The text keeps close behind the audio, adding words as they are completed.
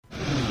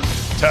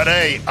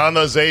Today on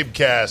the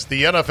Zabecast,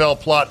 the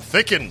NFL plot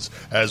thickens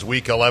as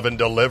Week 11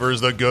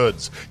 delivers the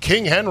goods.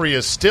 King Henry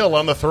is still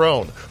on the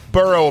throne.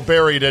 Burrow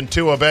buried and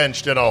Tua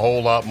benched, and a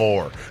whole lot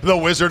more. The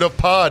Wizard of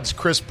Pods,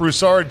 Chris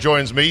Broussard,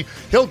 joins me.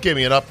 He'll give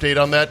me an update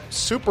on that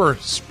super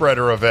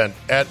spreader event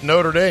at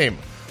Notre Dame.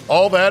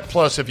 All that,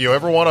 plus if you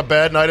ever want a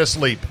bad night of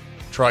sleep,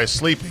 try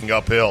sleeping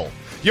uphill.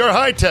 Your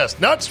high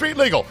test, not street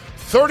legal.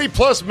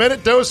 30-plus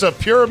minute dose of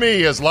Pure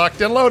Me is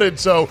locked and loaded,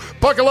 so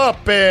buckle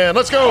up and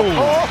let's go. Here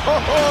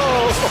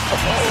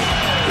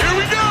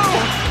we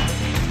go.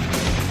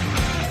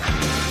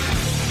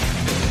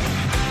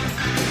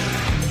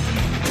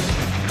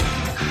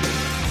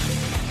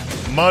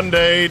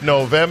 Monday,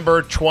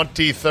 November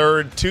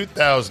 23rd,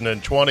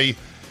 2020.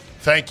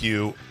 Thank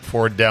you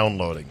for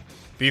downloading.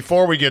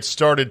 Before we get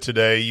started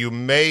today, you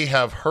may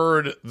have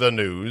heard the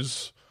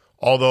news,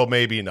 although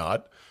maybe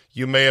not.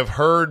 You may have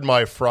heard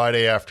my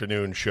Friday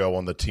afternoon show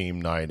on the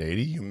Team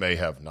 980. You may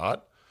have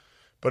not.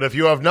 But if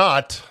you have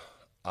not,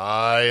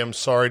 I am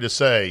sorry to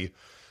say,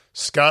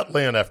 Scott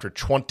Lynn, after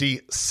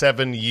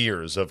 27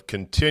 years of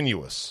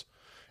continuous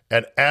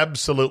and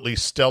absolutely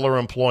stellar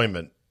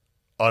employment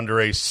under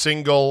a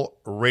single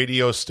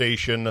radio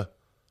station,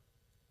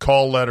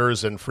 call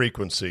letters, and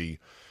frequency,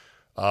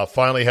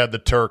 finally had the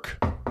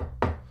Turk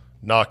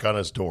knock on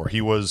his door.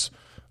 He was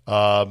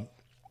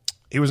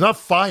not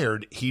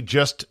fired. He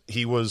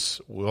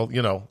was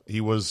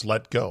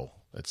let go.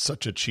 It's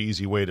such a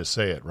cheesy way to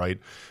say it, right?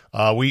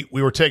 We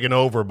were taken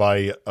over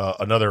by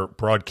another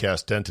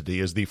broadcast entity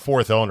as the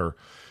fourth owner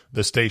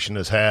the station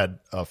has had,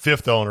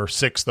 fifth owner,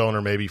 sixth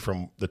owner, maybe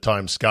from the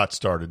time Scott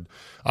started.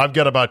 I've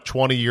got about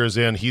 20 years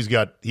in.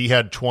 He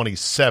had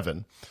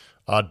 27.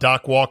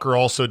 Doc Walker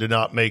also did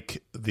not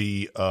make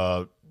the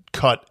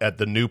cut at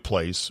the new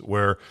place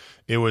where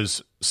it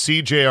was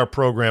CJ, our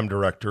program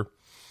director,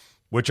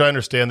 which I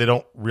understand they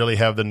don't really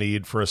have the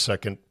need for a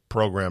second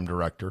program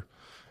director.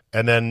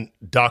 And then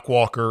Doc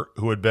Walker,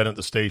 who had been at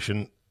the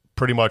station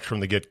pretty much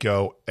from the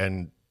get-go,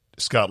 and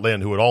Scott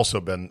Lynn, who had also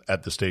been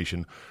at the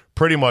station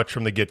pretty much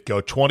from the get-go,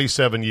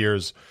 27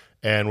 years,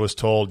 and was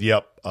told,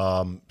 yep,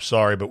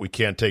 sorry, but we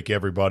can't take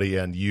everybody,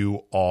 and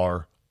you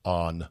are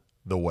on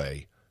the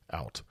way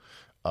out.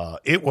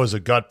 It was a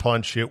gut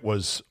punch. It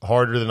was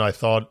harder than I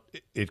thought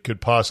it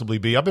could possibly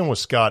be. I've been with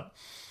Scott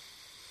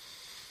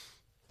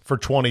for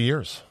 20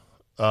 years.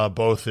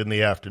 Both in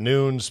the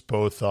afternoons,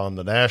 both on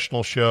the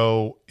national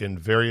show, in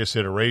various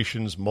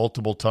iterations,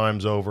 multiple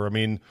times over. I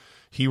mean,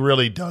 he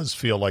really does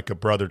feel like a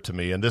brother to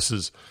me. And this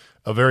is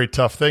a very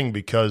tough thing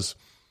because,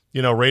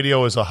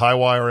 radio is a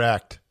high-wire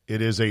act. It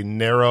is a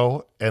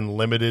narrow and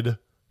limited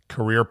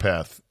career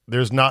path.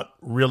 There's not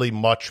really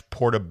much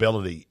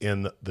portability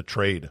in the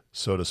trade,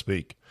 so to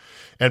speak.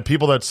 And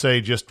people that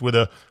say just with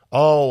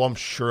I'm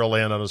sure he'll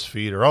land on his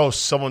feet, or,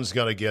 someone's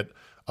going to get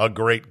a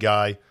great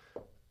guy.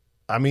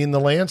 I mean, the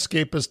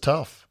landscape is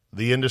tough.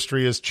 The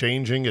industry is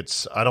changing.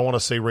 I don't want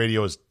to say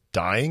radio is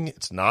dying.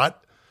 It's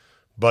not,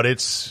 but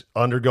it's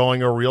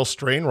undergoing a real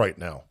strain right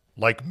now,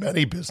 like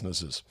many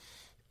businesses.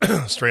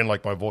 Strain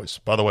like my voice.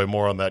 By the way,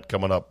 more on that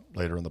coming up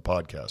later in the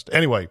podcast.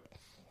 Anyway,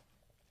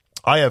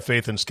 I have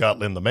faith in Scott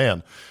Lynn, the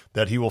man,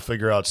 that he will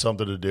figure out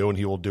something to do, and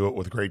he will do it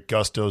with great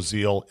gusto,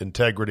 zeal,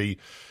 integrity,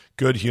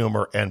 good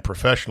humor, and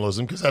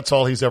professionalism, because that's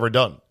all he's ever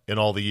done in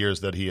all the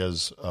years that he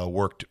has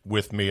worked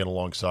with me and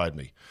alongside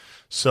me.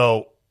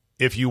 So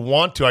if you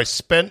want to, I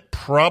spent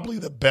probably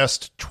the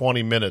best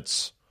 20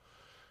 minutes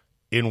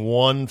in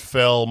one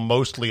fell,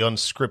 mostly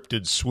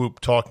unscripted swoop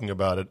talking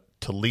about it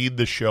to lead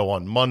the show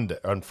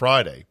on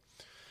Friday.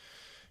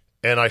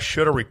 And I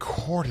should have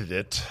recorded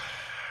it,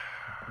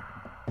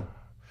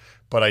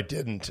 but I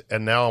didn't.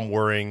 And now I'm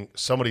worrying.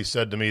 Somebody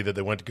said to me that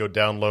they went to go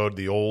download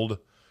the old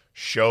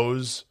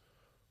shows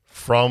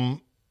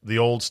from the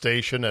old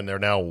station and they're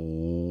now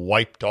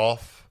wiped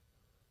off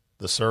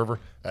the server.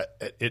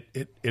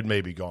 It may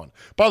be gone.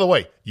 By the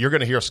way, you're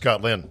going to hear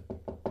Scott Lynn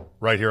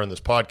right here on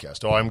this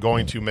podcast. I'm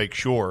going to make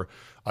sure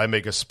I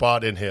make a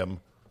spot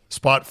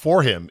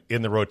for him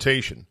in the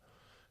rotation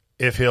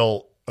if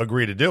he'll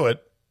agree to do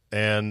it.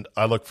 And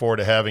I look forward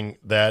to having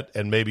that.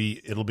 And maybe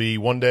it'll be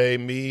one day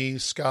me,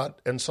 Scott,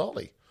 and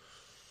Solly.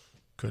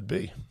 Could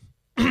be.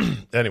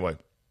 Anyway,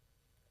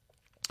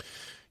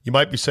 you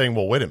might be saying,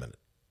 well, wait a minute.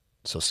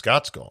 So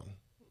Scott's gone.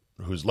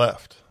 Who's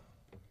left?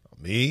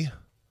 Me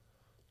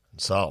and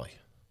Solly.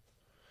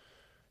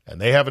 And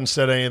they haven't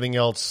said anything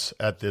else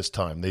at this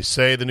time. They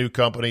say the new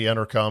company,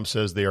 Entercom,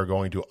 says they are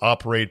going to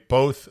operate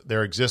both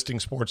their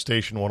existing sports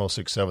station,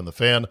 106.7 The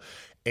Fan,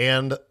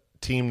 and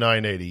Team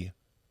 980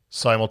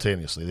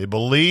 simultaneously. They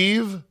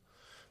believe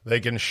they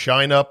can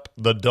shine up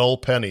the dull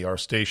penny our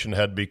station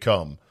had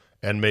become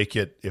and make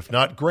it, if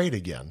not great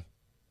again,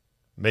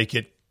 make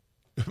it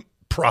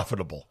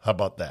profitable. How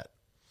about that?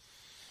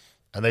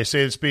 And they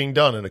say it's being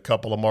done in a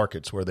couple of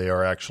markets where they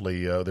are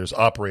actually, there's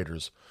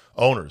operators,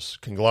 owners,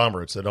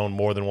 conglomerates that own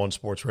more than one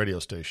sports radio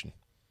station.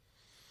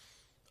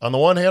 On the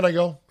one hand, I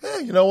go,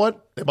 you know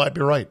what? They might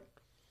be right.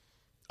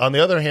 On the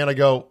other hand, I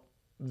go,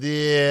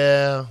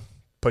 yeah,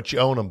 but you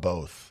own them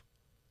both.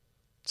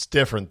 It's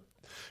different.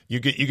 You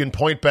can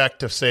point back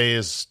to, say,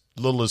 as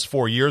little as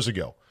 4 years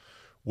ago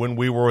when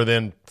we were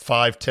within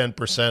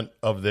 5-10%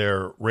 of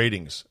their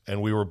ratings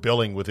and we were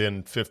billing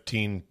within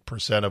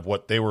 15% of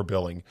what they were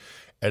billing,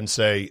 and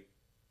say,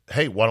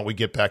 hey, why don't we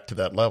get back to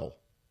that level?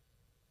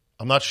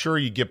 I'm not sure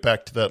you get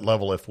back to that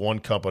level if one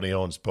company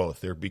owns both.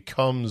 There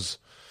becomes,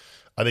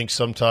 I think,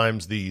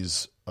 sometimes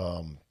these,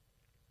 trying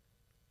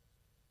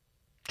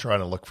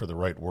to look for the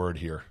right word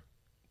here,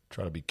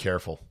 trying to be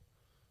careful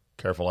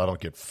I don't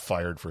get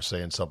fired for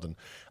saying something.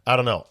 I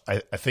don't know.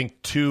 I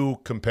think two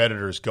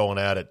competitors going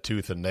at it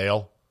tooth and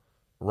nail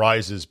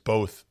rises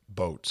both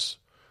boats.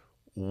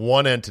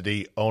 One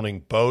entity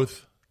owning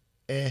both,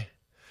 It'd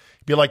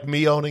be like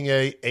me owning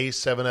a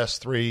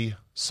A7S III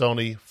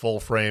Sony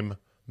full-frame,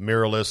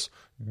 mirrorless,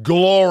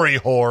 glory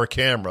whore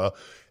camera,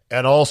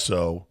 and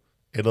also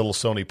a little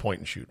Sony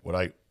point-and-shoot. Would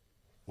I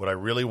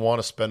really want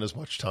to spend as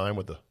much time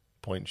with the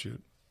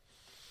point-and-shoot?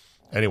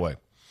 Anyway,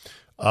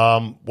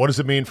 what does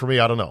it mean for me?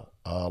 I don't know.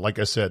 Like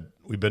I said,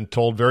 we've been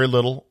told very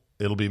little.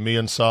 It'll be me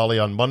and Solly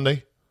on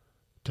Monday,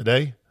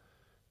 today,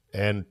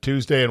 and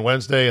Tuesday and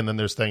Wednesday, and then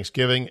there's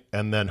Thanksgiving,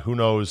 and then who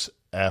knows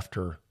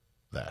after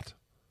that.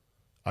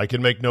 I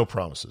can make no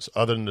promises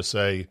other than to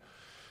say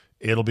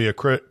it'll be a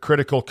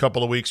critical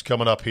couple of weeks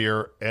coming up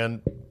here,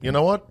 and you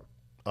know what?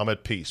 I'm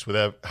at peace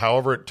with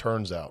however it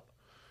turns out,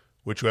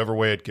 whichever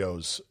way it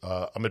goes.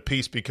 I'm at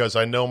peace because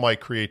I know my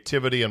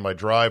creativity and my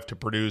drive to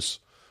produce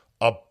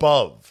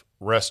above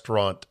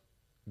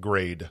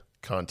restaurant-grade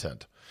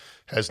content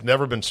has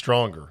never been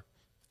stronger,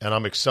 and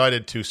I'm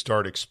excited to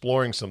start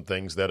exploring some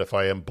things that if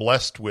I am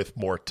blessed with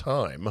more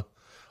time,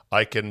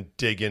 I can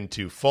dig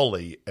into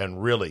fully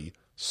and really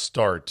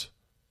start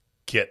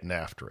getting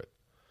after it.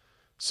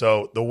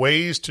 So the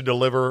ways to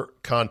deliver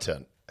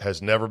content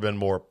has never been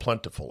more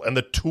plentiful, and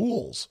the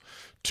tools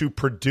to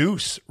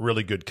produce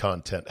really good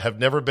content have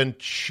never been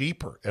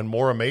cheaper and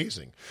more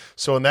amazing.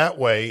 So in that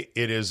way,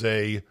 it is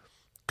a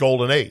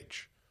golden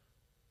age.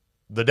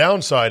 The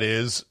downside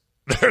is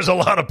there's a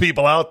lot of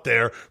people out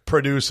there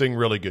producing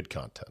really good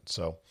content.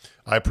 So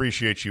I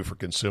appreciate you for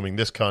consuming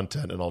this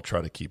content, and I'll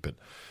try to keep it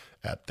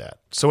at that.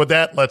 So with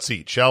that, let's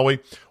eat, shall we?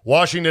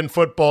 Washington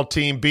football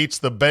team beats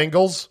the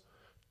Bengals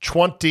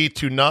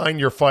 20-9,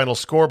 your final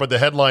score, but the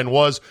headline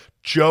was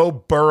Joe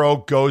Burrow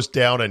goes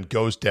down and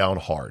goes down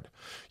hard.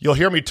 You'll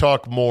hear me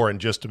talk more in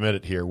just a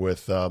minute here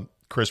with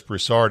Chris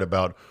Broussard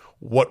about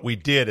what we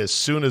did as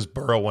soon as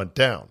Burrow went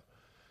down.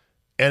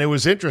 And it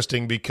was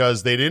interesting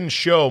because they didn't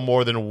show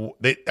more than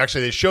they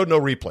showed no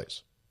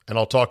replays. And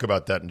I'll talk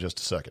about that in just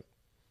a second.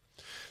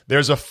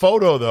 There's a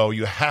photo, though,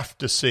 you have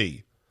to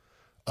see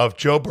of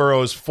Joe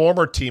Burrow's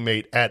former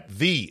teammate at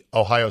the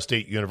Ohio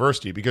State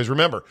University. Because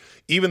remember,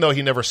 even though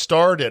he never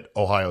starred at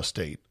Ohio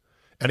State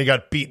and he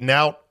got beaten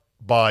out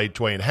by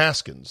Dwayne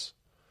Haskins,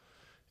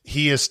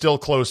 he is still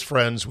close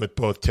friends with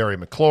both Terry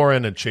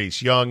McLaurin and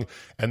Chase Young.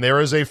 And there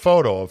is a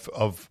photo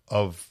of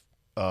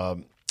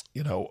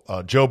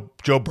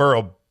Joe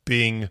Burrow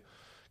being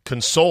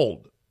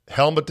consoled,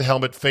 helmet to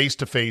helmet, face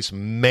to face,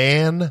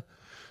 man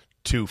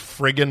to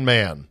friggin'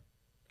 man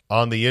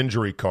on the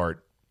injury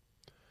cart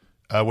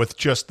with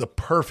just the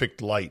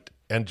perfect light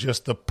and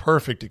just the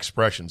perfect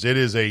expressions. It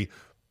is a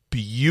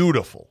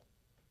beautiful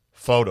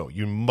photo.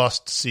 You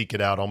must seek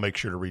it out. I'll make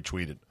sure to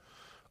retweet it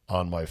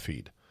on my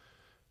feed.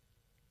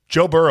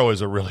 Joe Burrow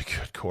is a really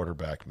good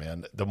quarterback,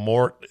 man.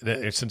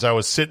 Since I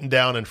was sitting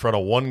down in front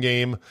of one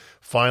game,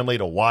 finally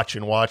to watch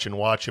him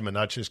and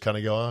not just kind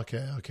of go,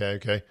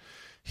 okay.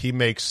 He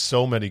makes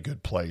so many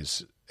good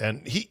plays.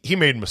 And he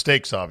made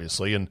mistakes,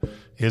 obviously, and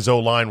his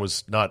O-line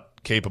was not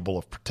capable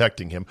of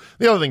protecting him.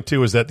 The other thing,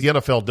 too, is that the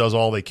NFL does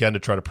all they can to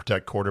try to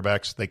protect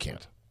quarterbacks. They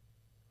can't.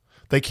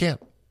 They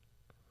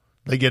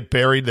get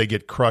buried, they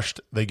get crushed,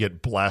 they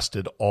get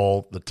blasted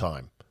all the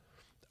time.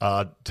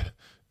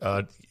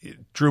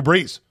 Drew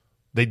Brees,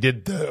 they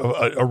did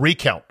a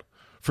recount.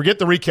 Forget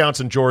the recounts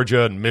in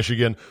Georgia and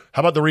Michigan.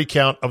 How about the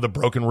recount of the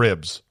broken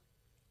ribs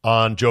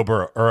on Joe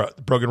Burrow, or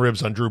broken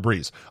ribs on Drew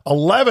Brees?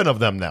 11 of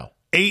them now.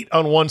 8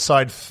 on one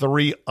side,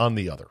 3 on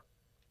the other.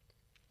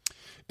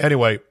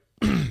 Anyway,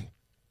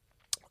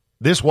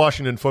 this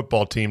Washington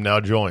football team now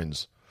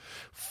joins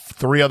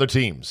 3 other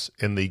teams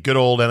in the good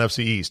old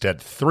NFC East at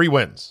 3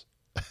 wins.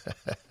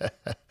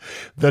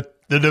 The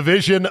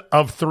division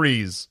of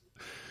threes.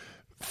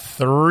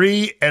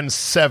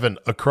 3-7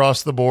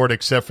 across the board,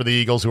 except for the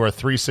Eagles, who are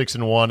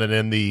 3-6-1 and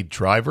in the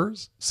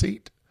driver's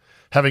seat,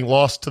 having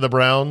lost to the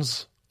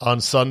Browns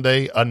on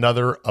Sunday.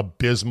 Another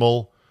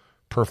abysmal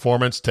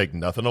performance. Take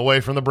nothing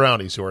away from the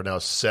Brownies, who are now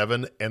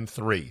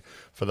 7-3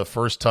 for the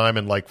first time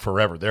in like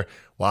forever.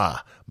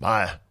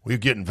 We're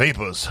getting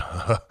vapors.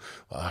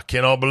 I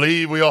cannot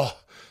believe we are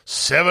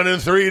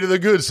 7-3 to the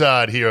good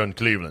side here in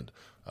Cleveland.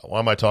 Why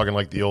am I talking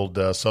like the old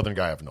Southern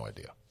guy? I have no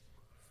idea.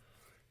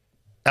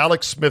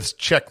 Alex Smith's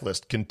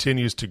checklist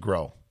continues to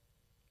grow.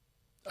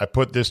 I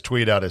put this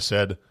tweet out, I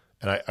said,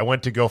 and I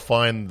went to go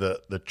find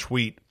the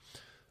tweet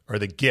or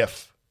the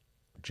GIF.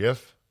 The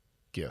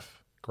GIF.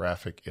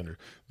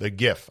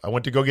 I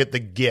went to go get the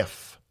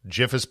GIF.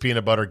 GIF is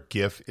peanut butter.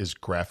 GIF is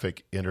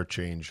graphic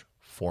interchange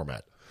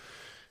format.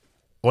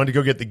 I went to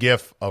go get the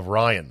gif of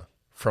Ryan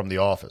from The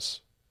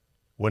Office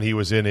when he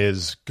was in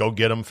his go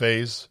get him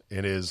phase,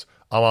 in his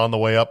I'm on the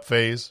way up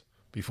phase,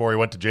 before he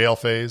went to jail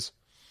phase.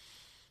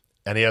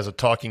 And he has a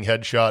talking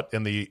headshot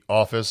in the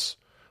office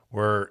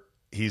where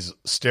he's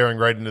staring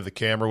right into the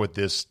camera with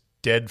this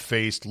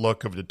dead-faced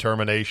look of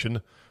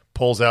determination,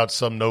 pulls out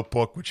some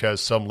notebook which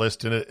has some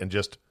list in it, and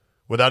just,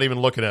 without even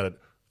looking at it,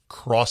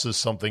 crosses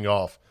something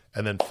off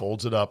and then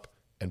folds it up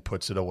and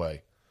puts it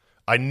away.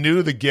 I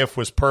knew the GIF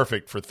was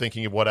perfect for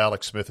thinking of what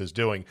Alex Smith is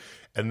doing,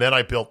 and then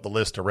I built the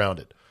list around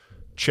it.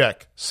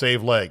 Check,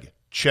 save leg.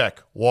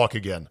 Check, walk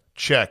again.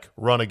 Check,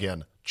 run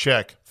again.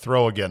 Check,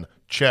 throw again.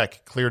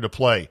 Check, clear to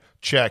play.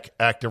 Check,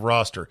 active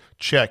roster.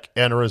 Check,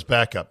 enter as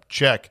backup.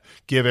 Check,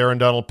 give Aaron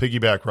Donald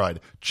piggyback ride.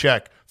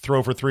 Check,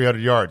 throw for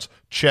 300 yards.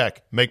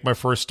 Check, make my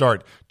first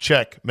start.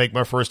 Check, make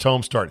my first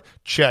home start.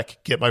 Check,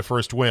 get my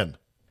first win.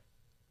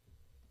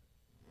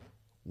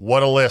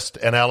 What a list,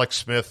 and Alex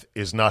Smith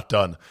is not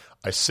done.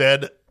 I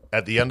said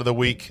at the end of the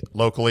week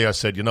locally, I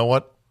said, you know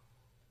what?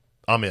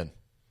 I'm in.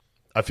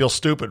 I feel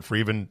stupid for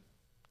even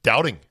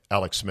doubting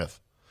Alex Smith.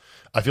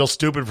 I feel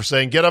stupid for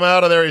saying, get him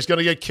out of there. He's going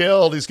to get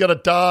killed. He's going to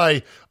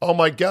die. Oh,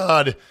 my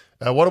God.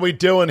 What are we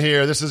doing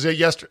here? This is a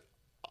yesterday.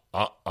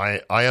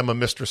 I am a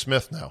Mr.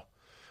 Smith now.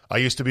 I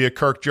used to be a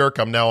Kirk jerk.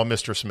 I'm now a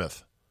Mr.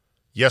 Smith.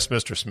 Yes,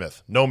 Mr.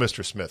 Smith. No,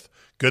 Mr. Smith.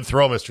 Good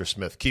throw, Mr.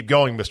 Smith. Keep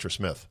going, Mr.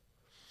 Smith.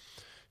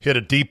 Hit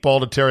a deep ball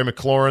to Terry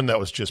McLaurin. That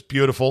was just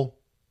beautiful.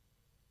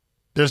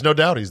 There's no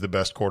doubt he's the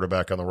best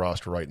quarterback on the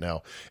roster right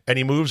now. And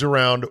he moves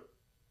around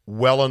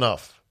well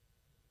enough.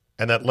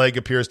 And that leg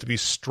appears to be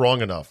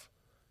strong enough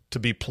to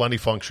be plenty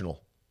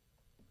functional.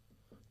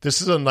 This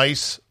is a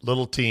nice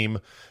little team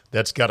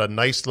that's got a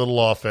nice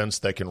little offense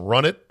that can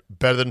run it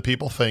better than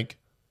people think.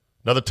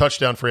 Another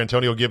touchdown for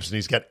Antonio Gibson.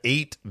 He's got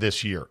 8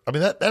 this year. I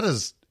mean, that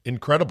is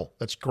incredible.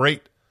 That's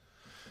great.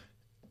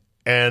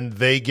 And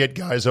they get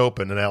guys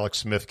open, and Alex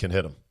Smith can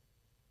hit them.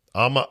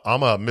 I'm a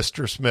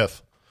Mr.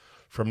 Smith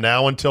from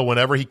now until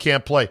whenever he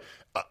can't play.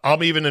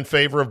 I'm even in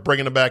favor of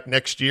bringing him back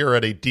next year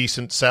at a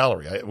decent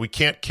salary. We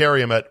can't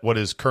carry him at what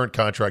his current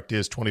contract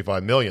is,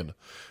 $25 million.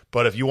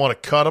 But if you want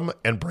to cut him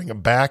and bring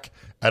him back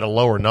at a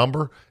lower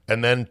number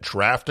and then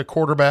draft a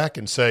quarterback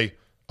and say,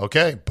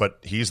 okay, but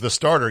he's the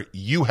starter,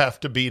 you have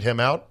to beat him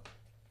out,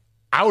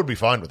 I would be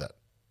fine with that.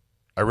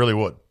 I really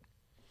would.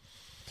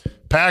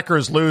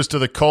 Packers lose to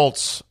the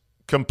Colts,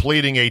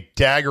 completing a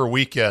dagger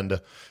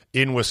weekend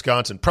in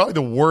Wisconsin. Probably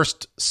the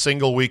worst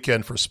single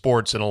weekend for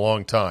sports in a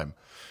long time.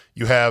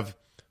 You have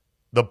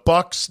the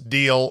Bucs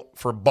deal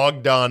for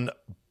Bogdan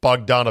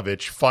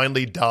Bogdanovic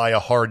finally die a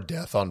hard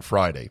death on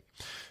Friday.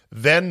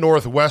 Then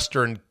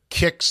Northwestern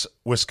kicks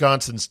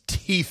Wisconsin's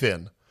teeth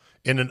in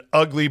an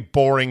ugly,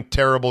 boring,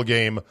 terrible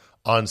game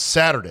on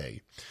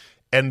Saturday.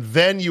 And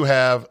then you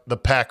have the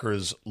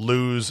Packers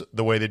lose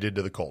the way they did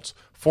to the Colts.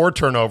 4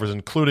 turnovers,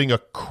 including a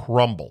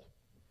crumble.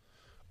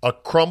 A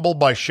crumble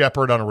by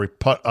Shepard on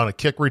a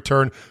kick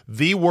return.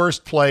 The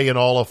worst play in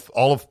all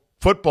of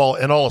football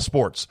and all of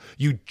sports.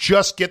 You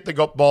just get the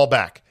ball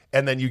back,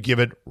 and then you give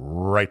it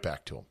right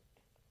back to him.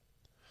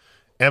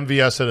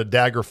 MVS had a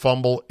dagger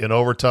fumble in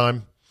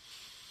overtime.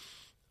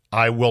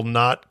 I will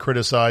not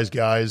criticize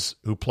guys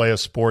who play a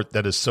sport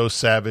that is so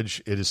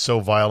savage, it is so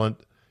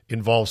violent,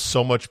 involves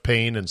so much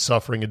pain and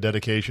suffering and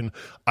dedication.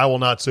 I will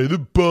not say, the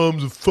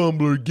bum's a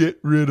fumbler, get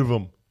rid of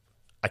him.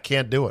 I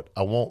can't do it.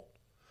 I won't.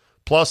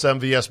 Plus,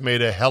 MVS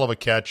made a hell of a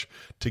catch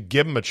to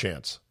give him a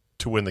chance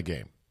to win the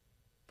game.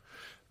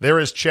 There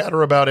is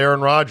chatter about Aaron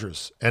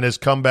Rodgers and his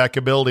comeback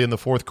ability in the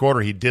fourth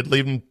quarter. He did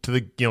lead him to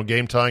the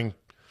game-tying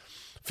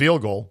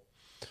field goal.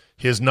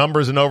 His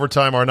numbers in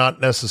overtime are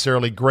not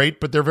necessarily great,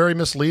 but they're very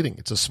misleading.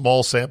 It's a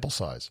small sample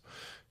size.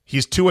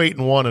 He's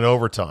 2-8-1 in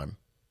overtime,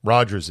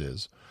 Rodgers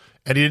is,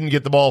 and he didn't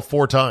get the ball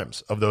 4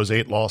 times of those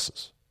 8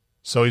 losses.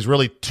 So he's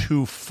really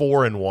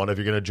 2-4-1 if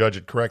you're going to judge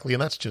it correctly,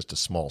 and that's just a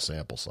small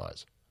sample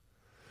size.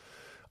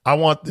 I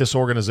want this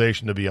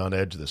organization to be on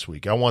edge this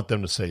week. I want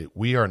them to say,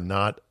 we are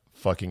not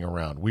fucking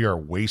around. We are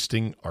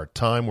wasting our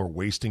time. We're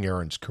wasting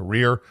Aaron's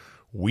career.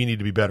 We need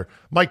to be better.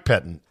 Mike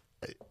Pettin,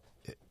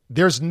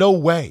 there's no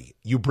way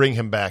you bring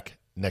him back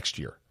next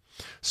year.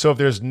 So if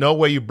there's no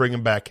way you bring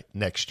him back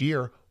next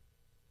year,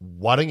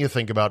 why don't you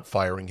think about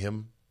firing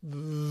him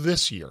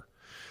this year?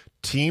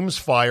 Teams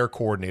fire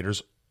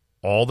coordinators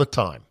all the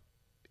time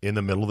in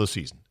the middle of the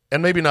season.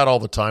 And maybe not all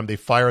the time. They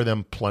fire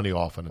them plenty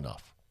often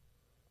enough.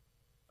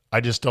 I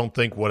just don't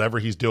think whatever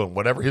he's doing,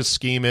 whatever his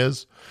scheme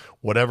is,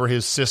 whatever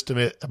his system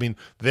is, I mean,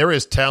 there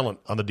is talent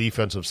on the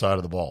defensive side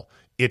of the ball.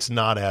 It's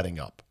not adding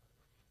up.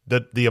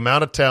 The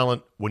amount of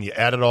talent, when you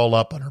add it all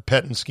up on her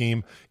Pettin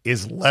scheme,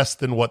 is less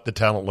than what the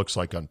talent looks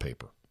like on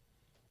paper.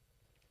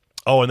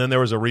 Oh, and then there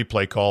was a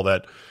replay call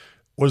that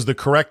was the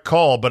correct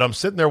call, but I'm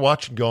sitting there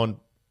watching going,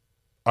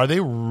 are they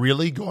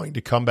really going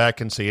to come back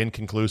and say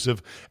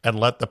inconclusive and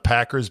let the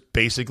Packers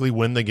basically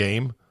win the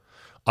game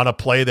on a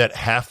play that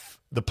half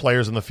the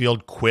players in the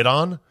field quit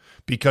on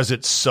because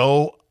it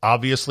so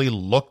obviously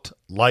looked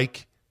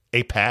like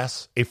a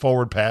pass, a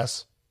forward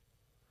pass?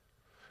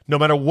 No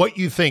matter what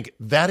you think,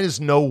 that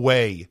is no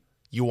way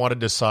You want to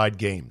decide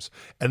games.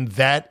 And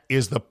that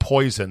is the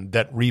poison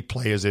that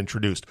replay has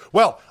introduced.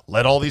 Well,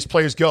 let all these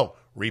players go.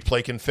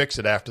 Replay can fix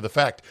it after the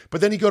fact.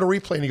 But then you go to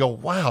replay and you go,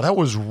 wow, that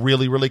was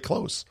really, really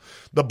close.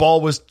 The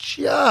ball was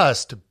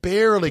just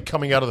barely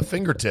coming out of the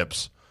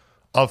fingertips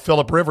of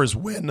Phillip Rivers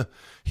when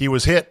he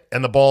was hit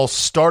and the ball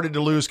started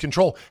to lose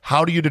control.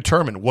 How do you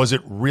determine, was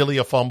it really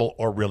a fumble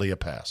or really a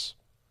pass?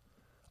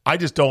 I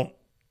just don't.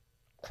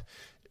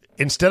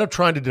 Instead of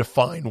trying to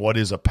define what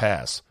is a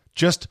pass,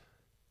 just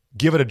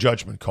give it a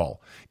judgment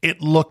call.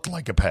 It looked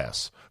like a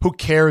pass. Who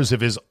cares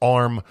if his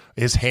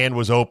hand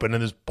was open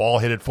and his ball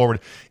hit it forward?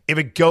 If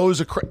it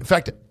goes, in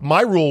fact,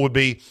 my rule would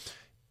be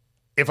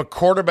if a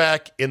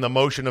quarterback in the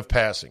motion of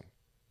passing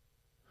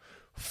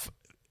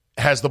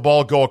has the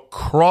ball go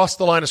across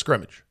the line of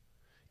scrimmage,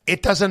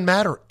 it doesn't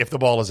matter if the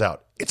ball is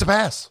out. It's a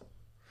pass.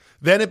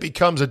 Then it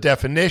becomes a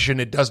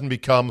definition. It doesn't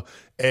become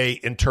a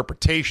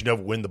interpretation of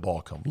when the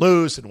ball come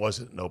loose and was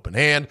it an open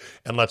hand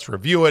and let's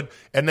review it.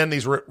 And then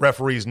these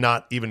referees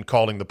not even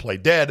calling the play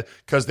dead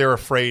because they're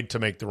afraid to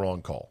make the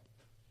wrong call.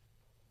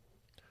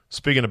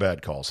 Speaking of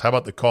bad calls, how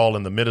about the call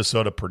in the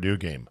Minnesota-Purdue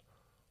game?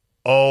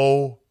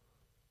 Oh,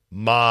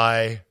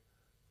 my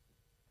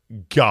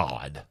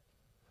God.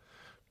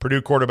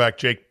 Purdue quarterback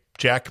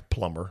Jack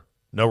Plummer,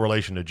 no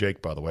relation to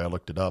Jake, by the way, I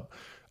looked it up.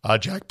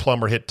 Jack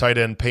Plummer hit tight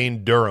end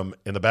Payne Durham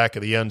in the back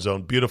of the end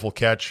zone. Beautiful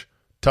catch,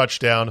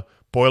 touchdown.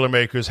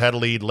 Boilermakers had a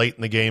lead late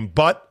in the game,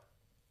 but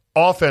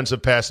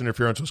offensive pass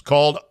interference was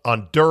called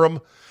on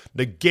Durham,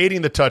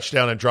 negating the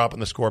touchdown and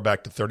dropping the score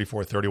back to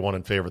 34-31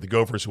 in favor of the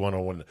Gophers, who went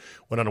on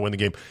to win the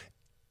game.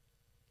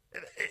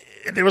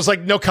 There was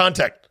like no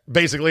contact,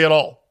 basically, at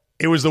all.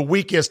 It was the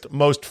weakest,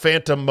 most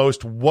phantom,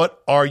 most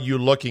what are you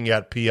looking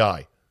at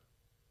PI.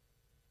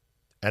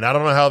 And I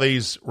don't know how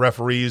these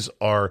referees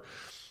are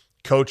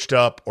coached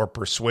up or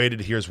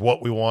persuaded, here's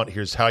what we want,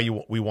 here's how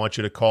we want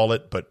you to call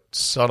it, but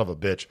son of a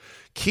bitch,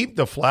 keep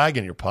the flag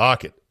in your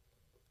pocket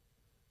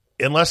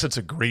unless it's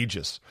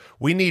egregious.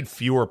 We need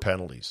fewer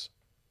penalties,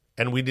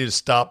 and we need to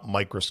stop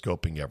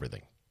microscoping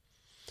everything.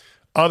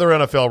 Other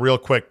NFL, real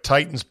quick,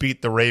 Titans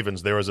beat the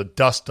Ravens. There was a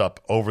dust-up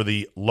over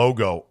the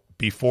logo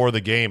before the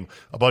game.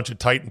 A bunch of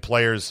Titan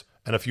players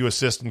and a few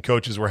assistant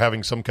coaches were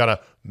having some kind of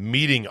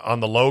meeting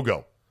on the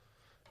logo,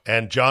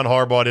 and John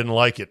Harbaugh didn't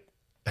like it.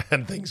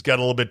 And things got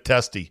a little bit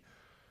testy.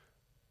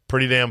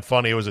 Pretty damn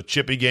funny. It was a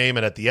chippy game,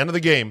 and at the end of the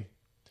game,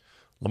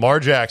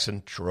 Lamar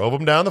Jackson drove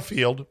him down the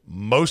field,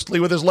 mostly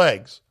with his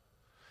legs.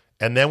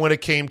 And then when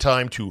it came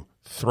time to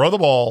throw the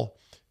ball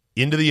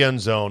into the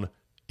end zone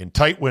in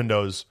tight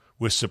windows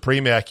with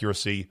supreme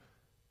accuracy,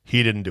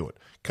 he didn't do it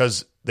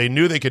because they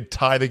knew they could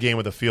tie the game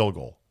with a field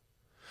goal.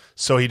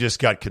 So he just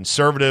got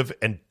conservative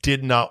and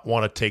did not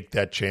want to take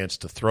that chance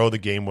to throw the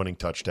game-winning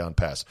touchdown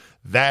pass.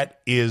 That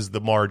is the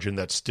margin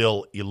that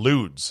still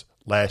eludes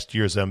last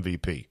year's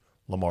MVP,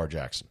 Lamar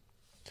Jackson.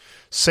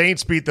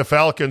 Saints beat the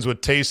Falcons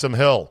with Taysom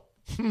Hill.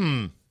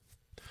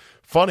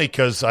 Funny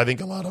because I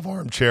think a lot of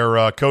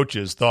armchair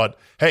coaches thought,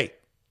 hey,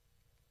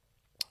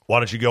 why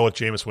don't you go with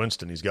Jameis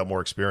Winston? He's got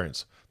more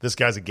experience. This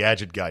guy's a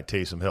gadget guy,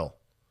 Taysom Hill.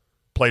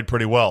 Played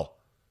pretty well.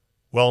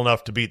 Well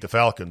enough to beat the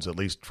Falcons, at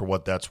least for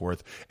what that's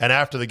worth. And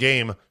after the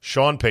game,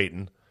 Sean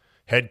Payton,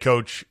 head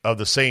coach of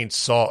the Saints,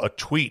 saw a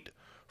tweet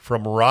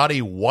from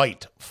Roddy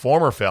White,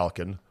 former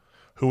Falcon,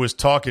 who was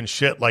talking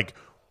shit like,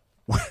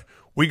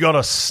 we got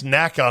to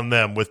snack on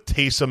them with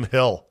Taysom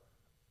Hill.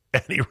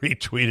 And he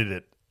retweeted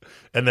it.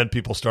 And then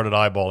people started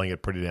eyeballing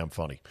it. Pretty damn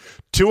funny.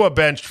 Tua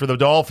benched for the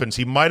Dolphins.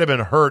 He might have been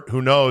hurt.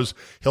 Who knows?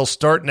 He'll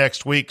start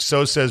next week.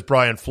 So says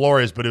Brian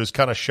Flores, but it was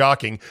kind of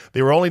shocking.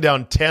 They were only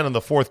down 10 in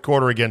the fourth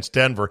quarter against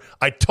Denver.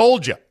 I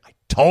told you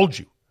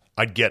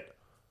I'd get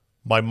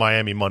my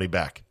Miami money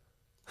back.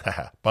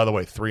 By the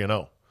way,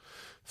 3-0.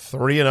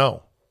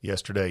 3-0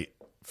 yesterday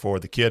for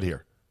the kid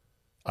here.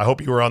 I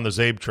hope you were on the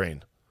Zabe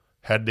train.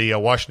 Had the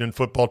Washington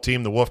football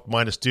team, the Wolf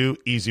 -2,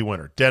 easy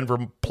winner. Denver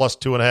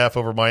 +2.5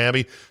 over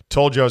Miami.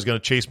 Told you I was going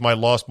to chase my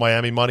lost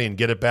Miami money and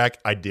get it back.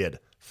 I did.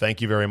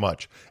 Thank you very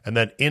much. And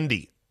then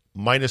Indy,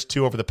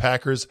 -2 over the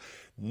Packers.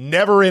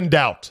 Never in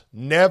doubt.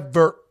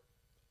 Never.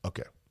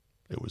 Okay.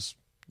 It was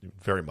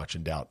very much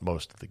in doubt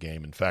most of the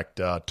game. In fact,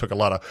 took a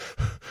lot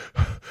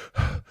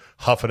of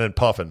huffing and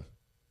puffing,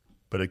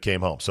 but it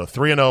came home. So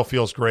 3-0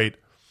 feels great.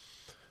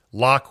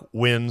 Lock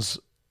wins.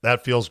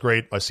 That feels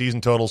great. My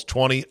season totals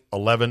 20,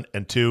 11,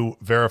 and 2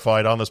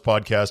 verified on this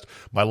podcast.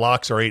 My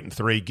locks are 8 and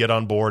 3. Get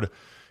on board.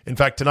 In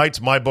fact, tonight's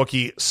my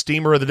bookie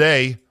steamer of the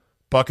day.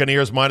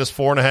 Buccaneers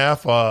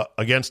 -4.5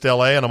 against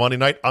LA on a Monday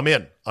night. I'm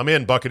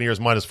in Buccaneers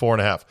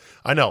 -4.5.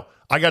 I know.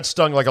 I got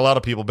stung like a lot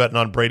of people betting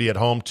on Brady at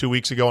home 2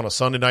 weeks ago on a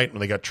Sunday night when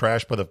they got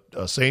trashed by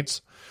the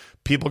Saints.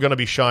 People are going to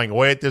be shying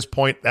away at this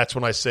point. That's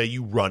when I say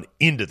you run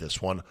into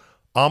this one.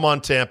 I'm on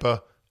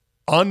Tampa.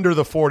 Under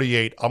the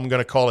 48, I'm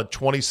going to call it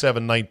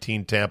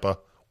 27-19 Tampa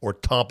or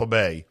Tampa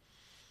Bay.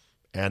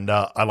 And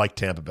I like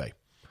Tampa Bay.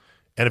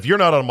 And if you're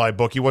not on my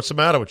bookie, what's the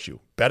matter with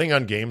you? Betting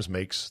on games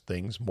makes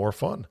things more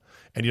fun.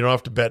 And you don't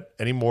have to bet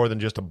any more than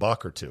just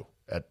 $1 or $2.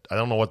 I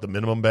don't know what the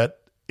minimum bet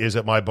is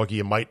at my bookie.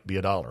 It might be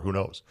 $1. Who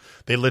knows?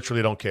 They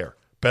literally don't care.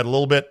 Bet a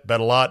little bit, bet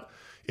a lot.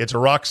 It's a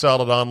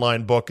rock-solid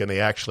online book, and they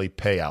actually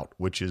pay out,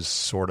 which is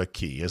sort of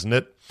key, isn't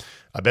it?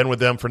 I've been with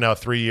them for now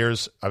 3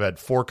 years. I've had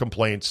 4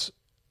 complaints,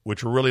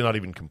 which were really not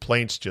even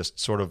complaints, just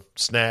sort of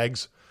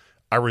snags.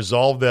 I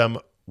resolved them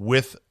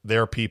with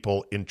their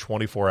people in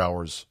 24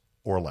 hours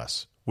or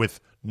less, with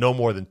no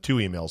more than 2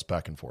 emails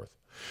back and forth.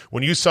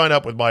 When you sign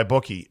up with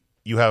MyBookie,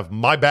 you have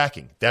my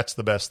backing. That's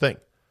the best thing.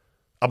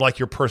 I'm like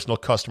your personal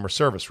customer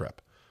service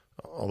rep,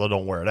 although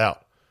don't wear it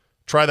out.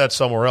 Try that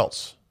somewhere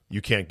else.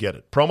 You can't get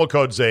it. Promo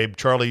code ZABE,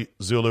 Charlie,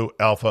 Zulu,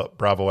 Alpha,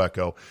 Bravo,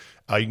 Echo.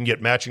 You can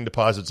get matching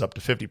deposits up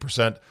to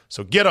 50%.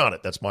 So get on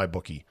it. That's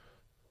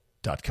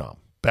mybookie.com.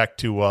 Back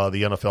to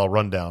the NFL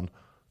rundown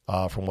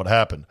from what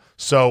happened.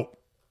 So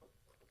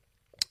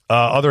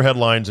other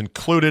headlines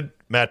included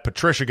Matt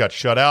Patricia got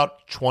shut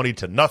out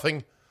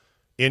 20-0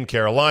 in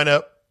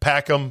Carolina.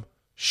 Pack 'em,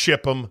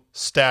 ship 'em,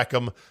 stack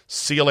 'em.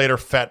 See you later,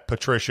 fat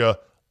Patricia.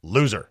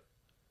 Loser.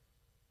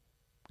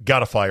 Got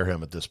to fire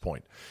him at this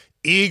point.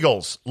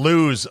 Eagles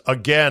lose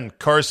again.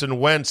 Carson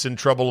Wentz in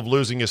trouble of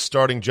losing his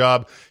starting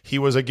job. He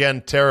was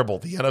again terrible.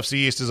 The NFC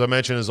East, as I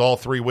mentioned, is all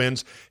 3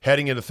 wins.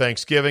 Heading into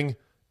Thanksgiving,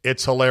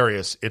 it's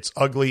hilarious. It's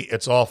ugly.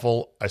 It's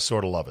awful. I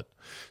sort of love it.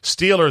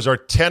 Steelers are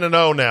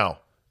 10-0 now.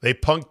 They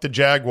punked the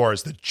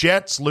Jaguars. The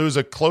Jets lose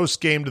a close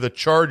game to the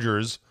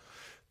Chargers.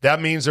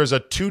 That means there's a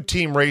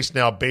 2-team race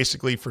now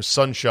basically for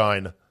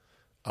sunshine.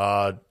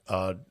 Boy,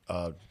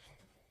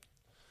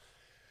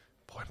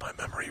 my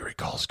memory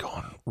recall's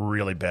going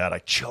really bad. I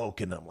choke,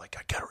 and I'm like,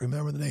 I got to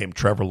remember the name.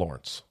 Trevor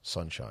Lawrence.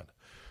 Sunshine.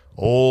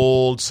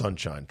 Old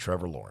Sunshine,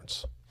 Trevor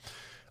Lawrence.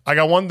 I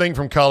got one thing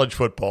from college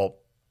football,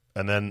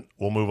 and then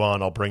we'll move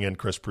on. I'll bring in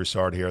Chris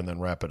Broussard here and then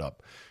wrap it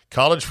up.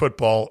 College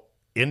football,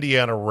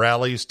 Indiana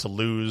rallies to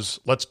lose,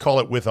 let's call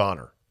it with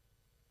honor,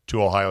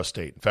 to Ohio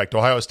State. In fact,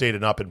 Ohio State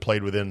had not been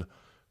played within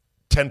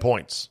 10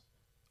 points,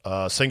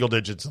 single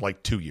digits in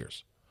like 2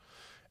 years.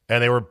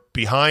 And they were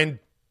behind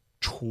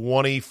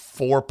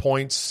 24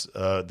 points.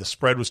 The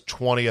spread was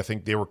 20. I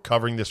think they were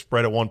covering the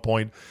spread at one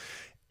point.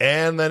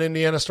 And then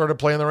Indiana started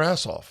playing their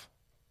ass off.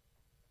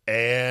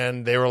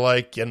 And they were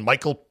like, and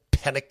Michael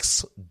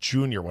Penix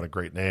Jr., what a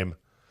great name,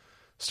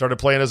 started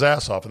playing his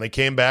ass off. And they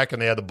came back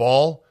and they had the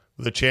ball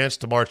with a chance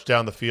to march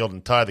down the field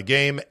and tie the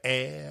game.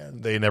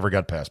 And they never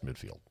got past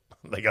midfield.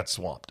 They got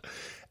swamped.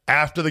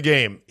 After the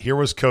game, here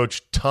was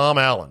Coach Tom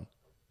Allen,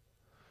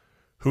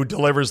 who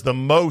delivers the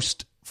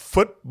most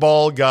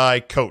football guy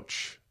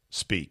coach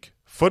speak.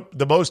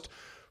 The most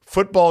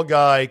football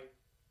guy,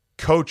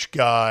 coach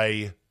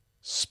guy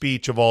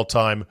speech of all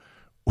time,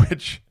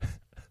 which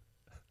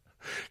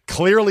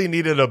clearly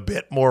needed a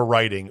bit more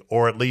writing,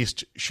 or at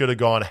least should have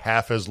gone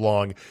half as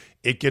long.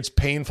 It gets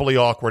painfully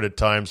awkward at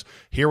times.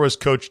 Here was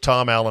Coach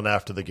Tom Allen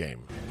after the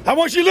game. I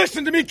want you to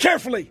listen to me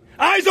carefully.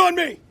 Eyes on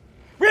me.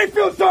 We ain't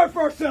feeling sorry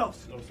for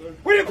ourselves. No, sir.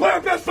 We didn't play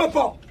our best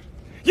football.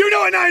 You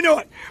know it and I know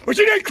it. But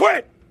you didn't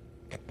quit.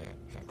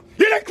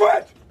 You didn't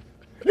quit.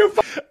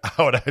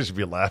 I would actually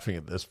be laughing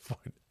at this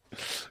point.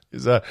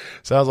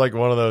 Sounds like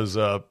one of those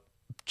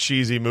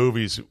cheesy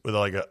movies with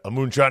like a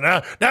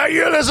moonshot. Now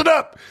you listen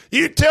up.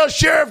 You tell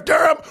Sheriff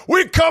Durham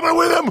we're coming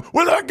with him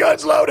with our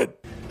guns loaded.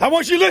 I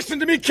want you to listen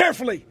to me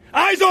carefully.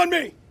 Eyes on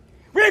me.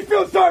 We ain't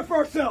feeling sorry for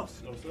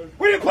ourselves. No, sir.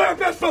 We didn't play our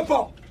best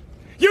football.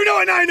 You know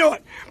it and I know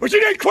it. But you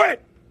didn't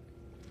quit.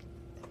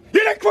 You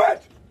didn't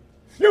quit.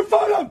 You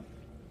fought them.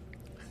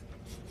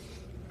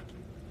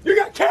 You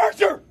got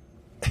character.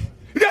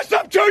 You got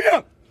something to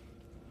you.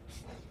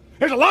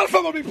 There's a lot of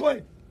football to be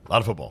played. A lot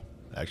of football.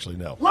 Actually,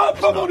 no. A lot of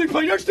football to be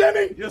played. You understand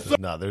me? Yes, sir.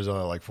 No, there's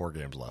only like 4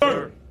 games left.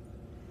 Sir.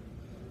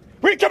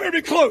 We didn't come here to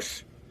be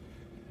close.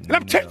 And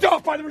I'm ticked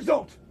off by the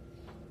result.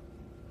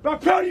 But I'm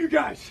proud of you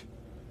guys.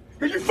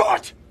 Because you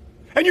fought.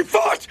 And you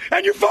fought.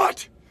 And you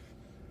fought.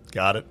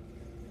 Got it.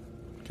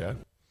 Okay.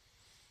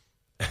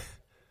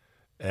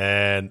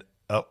 And,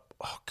 oh,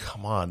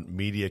 come on.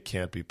 Media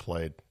can't be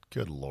played.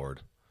 Good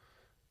Lord.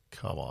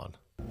 Come on.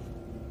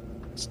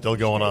 Still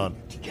going on.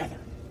 Together.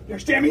 You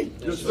understand me?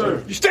 Yes,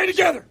 sir. You stay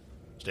together.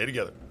 Stay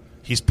together.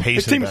 He's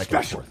pacing back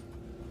and forth.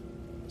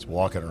 He's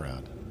walking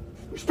around.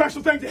 There's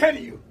special things ahead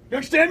of you. You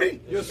understand me?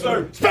 Yes,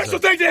 sir. Special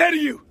things ahead of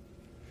you.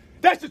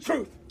 That's the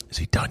truth. Is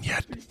he done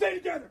yet? You stay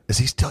together. Is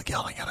he still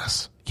yelling at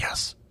us?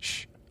 Yes.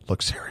 Shh.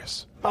 Look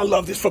serious. I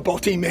love this football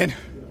team, man.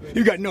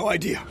 You got no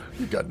idea.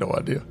 You got no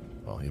idea.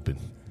 Well, you've been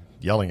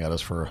yelling at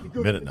us for a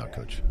minute now,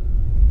 Coach.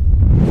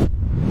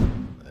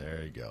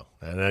 There you go.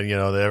 And then,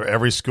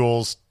 every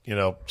school's,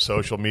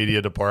 social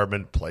media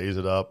department plays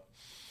it up.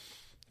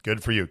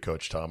 Good for you,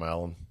 Coach Tom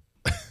Allen.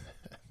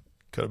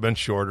 Could have been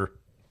shorter.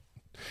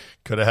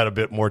 Could have had a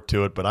bit more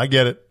to it, but I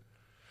get it.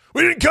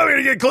 We didn't come here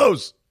to get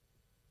close.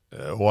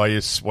 Why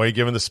you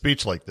giving the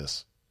speech like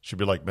this? Should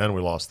be like, man,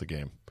 we lost the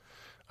game.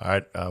 All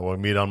right, we'll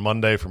meet on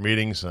Monday for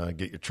meetings.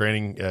 Get your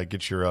training,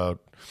 get your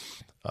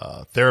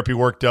therapy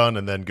work done,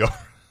 and then go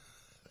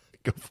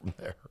from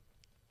there.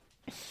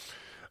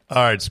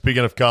 All right,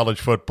 speaking of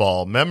college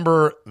football,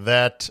 remember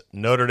that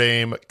Notre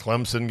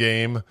Dame-Clemson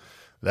game?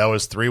 That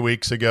was 3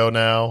 weeks ago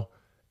now,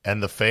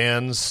 and the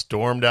fans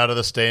stormed out of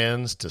the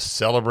stands to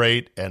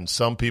celebrate, and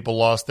some people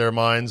lost their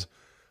minds.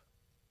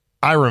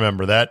 I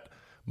remember that.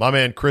 My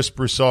man Chris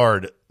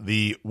Broussard,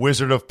 the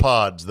Wizard of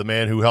Pods, the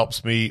man who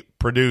helps me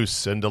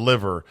produce and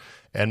deliver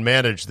and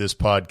manage this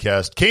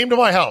podcast, came to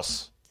my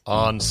house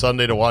on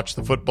Sunday to watch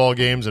the football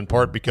games, in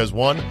part because,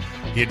 one,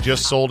 he had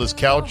just sold his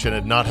couch and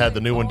had not had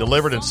the new one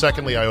delivered, and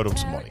secondly, I owed him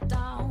some money.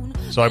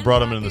 So I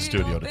brought him into the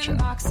studio to chat.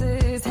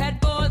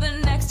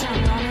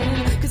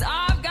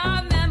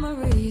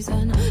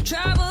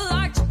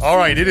 All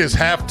right, it is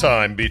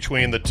halftime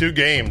between the two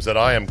games that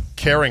I am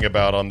caring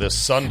about on this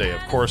Sunday.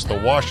 Of course, the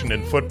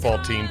Washington football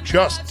team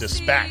just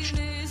dispatched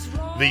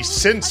the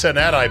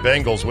Cincinnati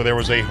Bengals, where there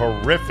was a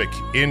horrific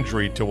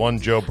injury to one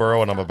Joe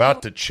Burrow, and I'm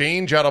about to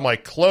change out of my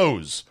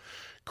clothes,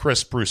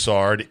 Chris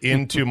Broussard,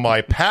 into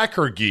my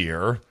Packer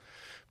gear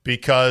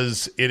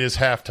because it is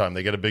halftime.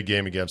 They get a big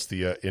game against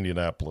the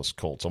Indianapolis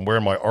Colts. I'm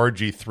wearing my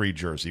RG3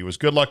 jersey. It was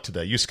good luck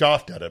today. You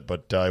scoffed at it,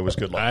 but it was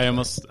good luck. I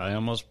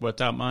almost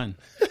whipped out mine.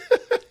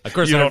 Of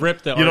course, I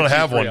ripped the RG3 You don't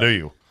have one, off. do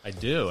you? I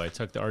do. I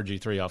took the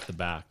RG3 off the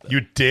back, though.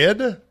 You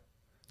did?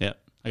 Yeah.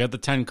 I got the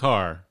 10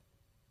 car.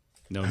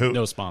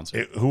 No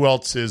sponsor. Who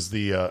else is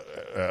the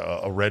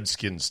a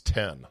Redskins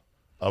 10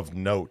 of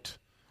note?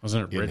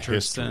 Wasn't it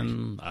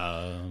Richardson?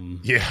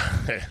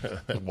 Yeah,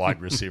 wide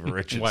receiver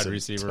Richardson. Wide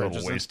receiver Total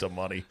Richardson. waste of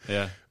money.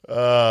 Yeah.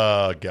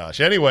 Gosh.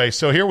 Anyway,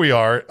 so here we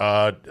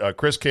are.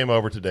 Chris came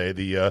over today.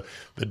 The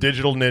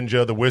digital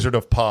ninja, the Wizard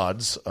of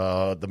Pods,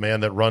 the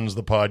man that runs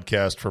the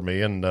podcast for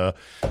me, and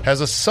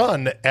has a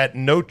son at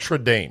Notre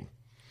Dame.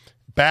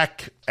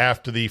 Back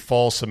after the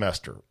fall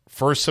semester.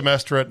 First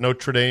semester at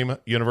Notre Dame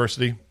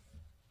University.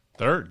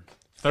 Third.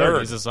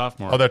 He's a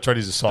sophomore. Oh, that's right.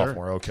 He's a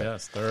sophomore. Third. Okay.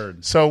 Yes,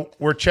 third. So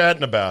we're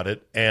chatting about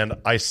it, and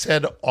I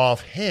said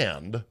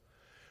offhand,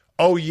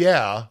 oh,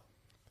 yeah,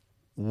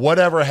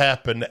 whatever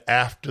happened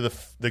after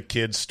the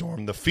kids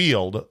stormed the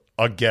field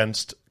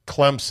against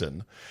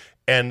Clemson,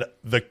 and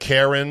the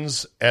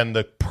Karens and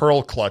the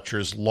pearl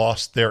clutchers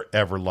lost their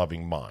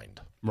ever-loving mind.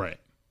 Right.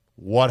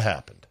 What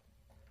happened?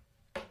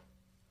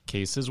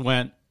 Cases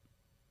went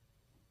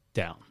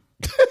down.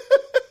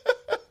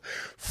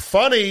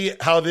 Funny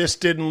how this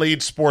didn't lead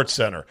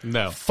SportsCenter.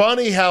 No.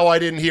 Funny how I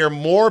didn't hear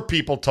more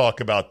people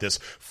talk about this.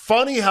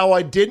 Funny how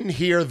I didn't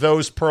hear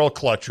those pearl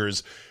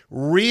clutchers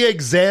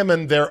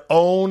re-examine their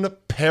own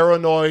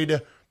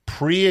paranoid,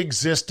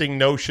 pre-existing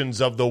notions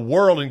of the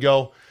world and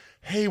go,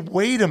 hey,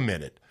 wait a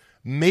minute.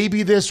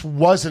 Maybe this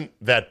wasn't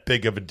that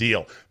big of a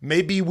deal.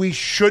 Maybe we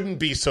shouldn't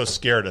be so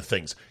scared of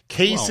things.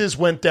 Cases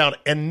went down,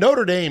 and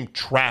Notre Dame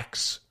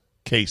tracks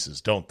cases,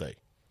 don't they?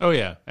 Oh,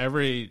 yeah.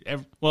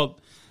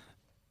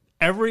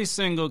 Every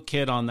single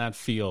kid on that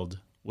field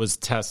was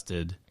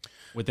tested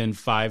within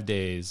 5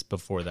 days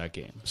before that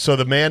game. So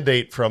the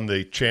mandate from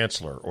the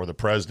chancellor or the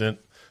president,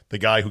 the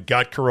guy who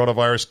got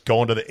coronavirus,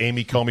 going to the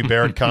Amy Coney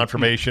Barrett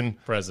confirmation.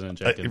 President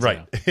Jenkins.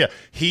 Right. Yeah.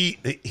 He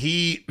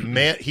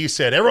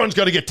said, everyone's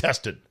going to get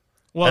tested.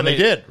 Well, and they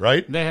did,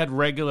 right? They had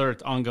regular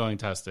ongoing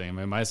testing. I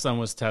mean, my son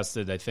was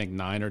tested, I think,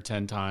 9 or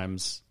 10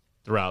 times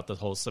throughout the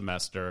whole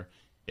semester.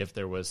 If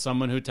there was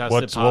someone who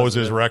tested positive. What was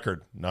his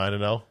record?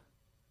 9-0?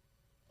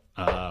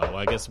 Well,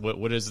 I guess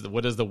what is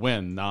the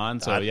win? None.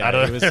 So yeah, I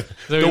don't, he was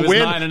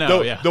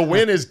 9-0. Yeah, the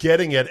win is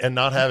getting it and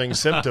not having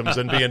symptoms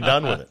and being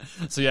done with it.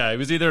 So yeah, it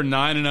was either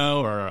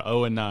 9-0 or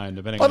 0-9,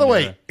 depending. By the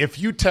way, if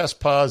you test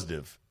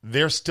positive,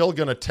 they're still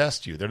going to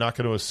test you. They're not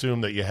going to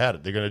assume that you had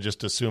it. They're going to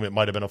just assume it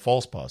might have been a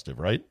false positive,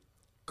 right?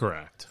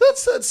 Correct.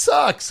 That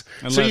sucks.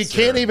 So you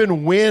can't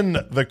even win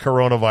the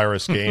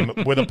coronavirus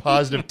game with a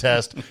positive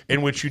test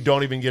in which you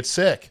don't even get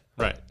sick.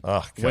 Right.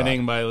 Oh,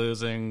 winning by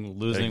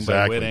losing exactly.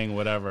 by winning,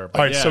 whatever. But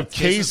all right, so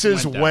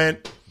cases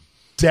went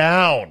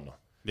down.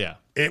 Yeah.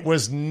 It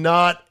was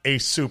not a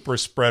super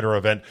spreader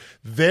event.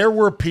 There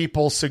were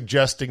people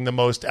suggesting the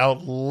most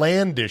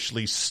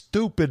outlandishly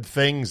stupid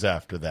things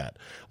after that,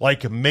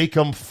 like make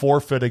them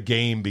forfeit a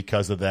game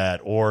because of that,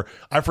 or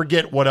I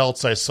forget what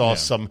else I saw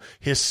some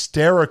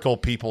hysterical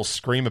people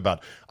scream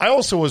about. I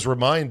also was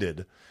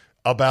reminded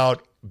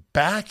about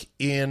back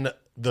in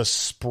the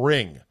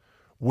spring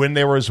when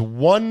there was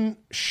one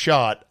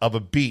shot of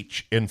a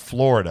beach in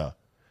Florida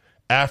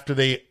after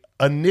they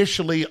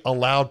initially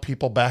allowed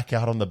people back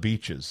out on the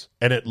beaches,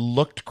 and it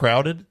looked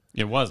crowded.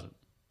 It wasn't.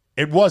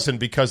 It wasn't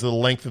because of the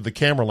length of the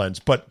camera lens,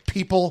 but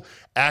people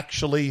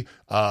actually,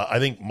 I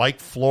think Mike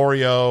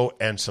Florio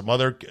and some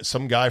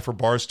guy for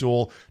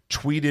Barstool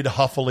tweeted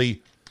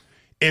huffily,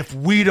 if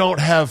we don't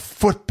have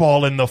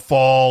football in the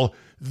fall,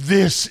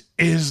 this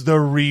is the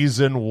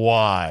reason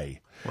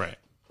why. Right.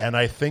 And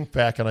I think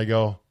back and I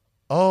go,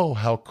 oh,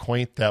 how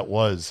quaint that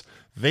was.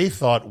 They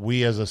thought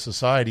we as a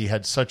society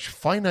had such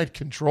finite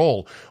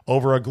control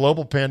over a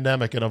global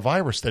pandemic and a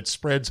virus that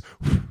spreads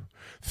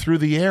through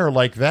the air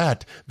like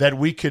that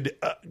we could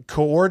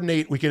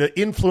coordinate, we could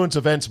influence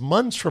events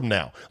months from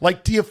now.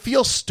 Like, do you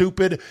feel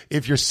stupid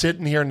if you're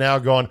sitting here now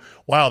going,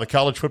 wow, the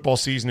college football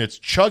season, it's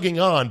chugging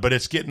on, but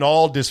it's getting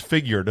all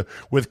disfigured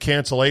with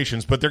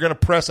cancellations, but they're going to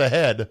press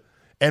ahead.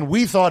 And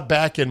we thought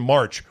back in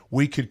March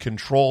we could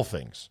control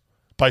things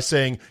by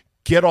saying,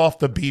 Get off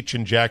the beach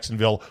in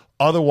Jacksonville.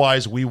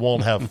 Otherwise, we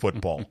won't have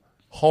football.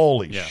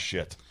 Holy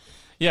shit.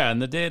 Yeah,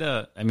 and the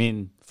data, I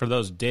mean, for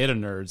those data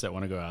nerds that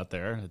want to go out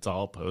there, it's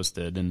all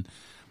posted. And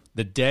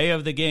the day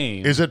of the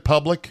game. Is it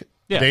public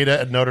data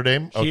at Notre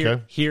Dame?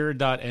 Okay.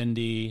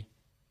 Here.nd.edu.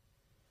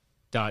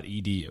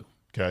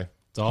 Okay.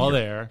 It's all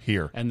there.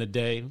 Here. And the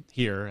day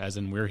here, as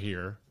in we're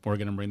here, we're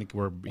going to bring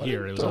we're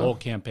here. It was a whole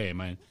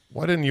campaign.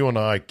 Why didn't you and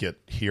I get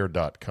here.com?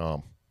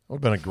 That would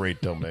have been a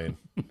great domain.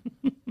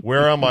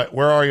 Where am I?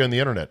 Where are you on the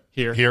internet?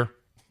 Here.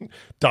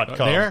 Here.com.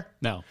 There?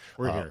 No,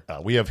 we're here.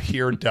 We have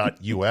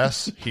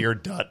here.us,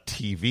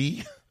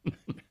 here.tv.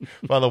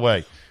 By the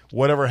way,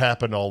 whatever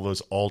happened to all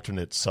those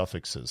alternate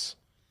suffixes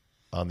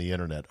on the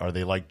internet? Are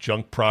they like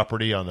junk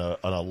property on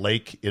a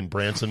lake in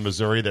Branson,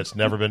 Missouri that's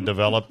never been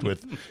developed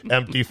with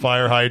empty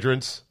fire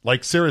hydrants?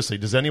 Like, seriously,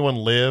 does anyone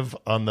live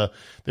on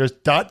there's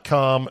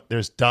 .com,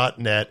 there's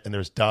 .net, and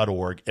there's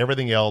 .org.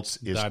 Everything else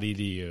is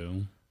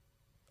 .edu.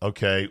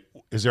 Okay.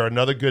 Is there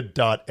another good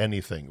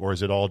 .anything, or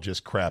is it all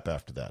just crap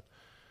after that?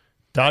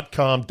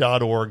 .com,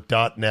 .org,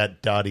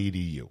 .net,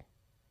 .edu.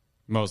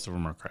 Most of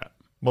them are crap.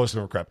 Most of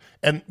them are crap.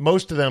 And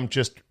most of them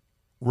just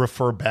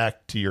refer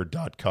back to your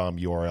 .com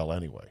URL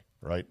anyway,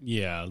 right?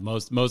 Yeah,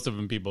 most of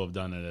them people have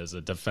done it as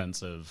a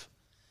defensive.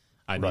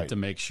 I need to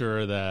make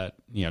sure that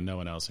no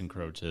one else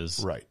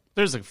encroaches. Right.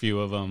 There's a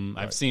few of them.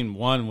 Right. I've seen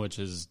one which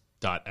is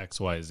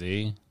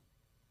 .xyz.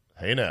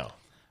 Hey now.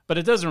 But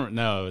it doesn't.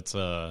 No, it's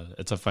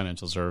a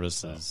financial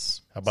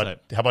services. How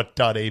about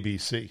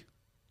 .abc?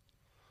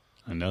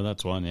 I know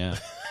that's one. Yeah,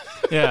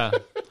 yeah.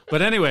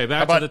 But anyway,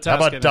 back to the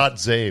task. How about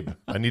 .zabe?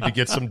 I need to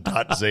get some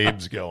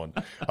 .zabes going.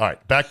 All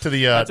right, back to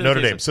the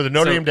Notre Dame. So the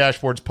Notre Dame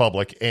dashboard's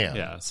public, and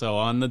yeah. So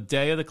on the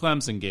day of the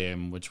Clemson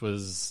game, which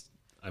was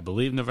I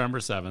believe November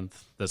 7th,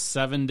 the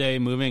 7-day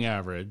moving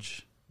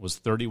average was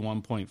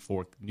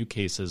 31.4 new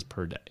cases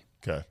per day.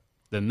 Okay.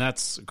 Then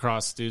that's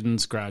across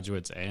students,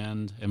 graduates,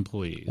 and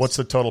employees. What's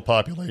the total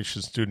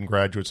population, student,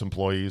 graduates,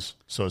 employees?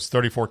 So it's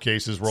 34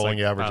 cases,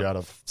 rolling average out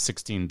of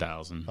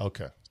 16,000.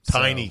 Okay.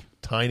 Tiny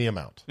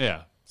amount.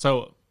 Yeah.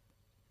 So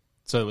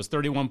it was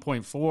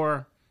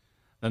 31.4.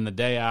 Then the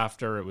day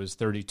after, it was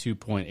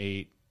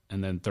 32.8,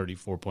 and then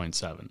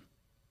 34.7.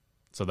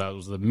 So that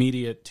was the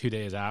immediate 2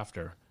 days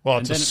after. Well,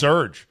 it's a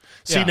surge.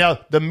 See, now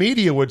the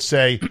media would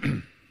say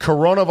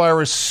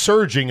coronavirus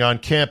surging on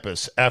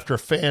campus after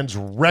fans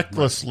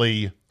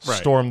recklessly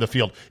stormed the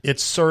field. It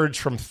surged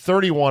from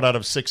 31 out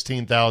of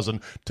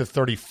 16,000 to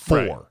 34.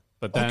 Right.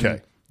 But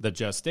then the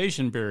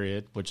gestation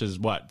period, which is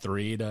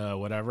 3 to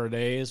whatever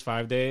days,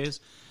 5 days,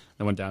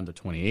 then went down to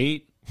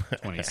 28,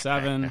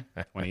 27,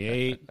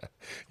 28,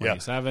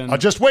 27. Yeah.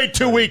 Just wait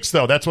 2 weeks,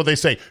 though. That's what they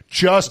say.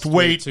 Just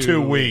wait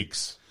 2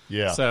 weeks.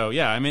 Yeah. So,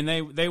 I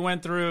mean, they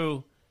went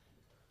through.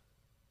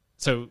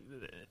 So.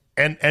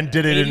 And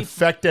did it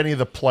infect any of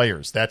the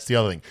players? That's the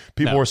other thing.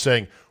 People were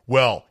saying,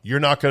 well, you're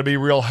not going to be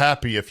real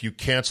happy if you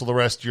cancel the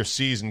rest of your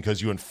season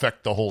because you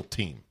infect the whole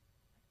team.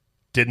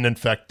 Didn't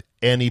infect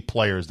any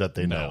players that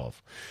they know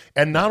of.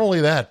 And not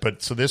only that,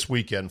 but so this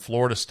weekend,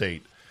 Florida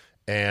State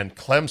and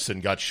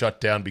Clemson got shut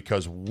down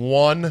because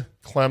one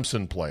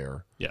Clemson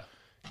player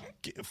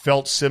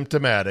felt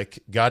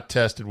symptomatic, got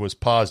tested, was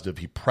positive.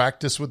 He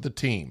practiced with the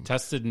team.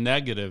 Tested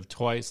negative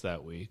twice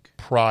that week.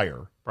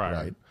 Prior.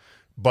 Right?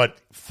 But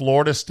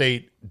Florida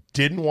State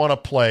didn't want to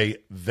play.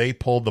 They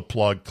pulled the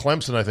plug.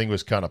 Clemson, I think,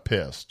 was kind of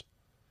pissed.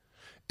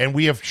 And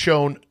we have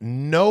shown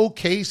no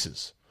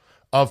cases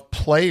of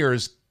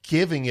players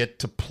giving it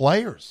to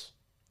players.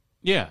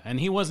 Yeah, and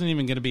he wasn't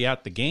even going to be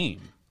at the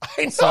game.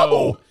 I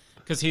know.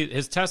 Because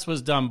his test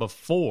was done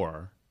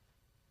before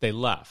they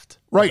left.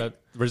 Right. The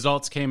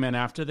results came in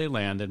after they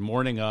landed.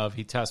 Morning of,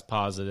 he tests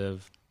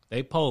positive.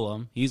 They pull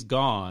him. He's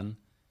gone.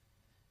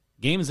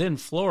 Game's in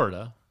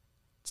Florida.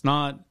 It's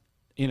not...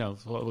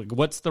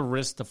 what's the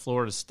risk to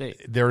Florida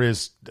State? There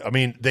is,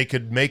 they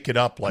could make it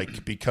up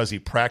because he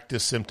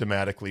practiced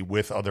symptomatically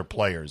with other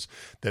players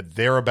that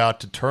they're about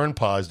to turn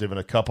positive in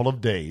a couple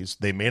of days.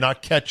 They may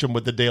not catch him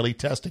with the daily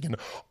testing. And,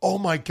 oh,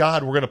 my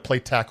God, we're going to play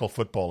tackle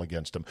football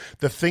against him.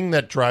 The thing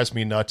that drives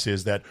me nuts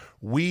is that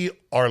we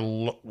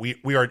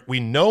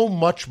know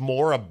much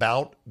more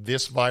about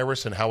this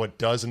virus and how it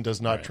does and does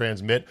not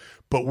transmit,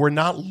 but we're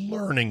not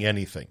learning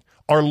anything.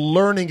 Our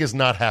learning is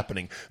not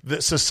happening.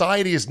 The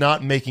society is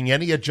not making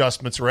any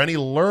adjustments or any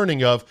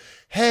learning of,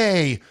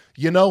 hey,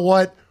 you know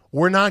what?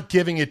 We're not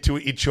giving it to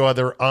each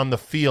other on the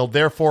field.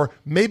 Therefore,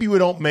 maybe we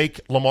don't make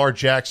Lamar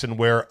Jackson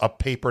wear a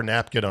paper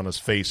napkin on his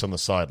face on the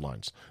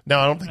sidelines.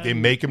 Now, I don't think they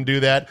make him do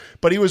that,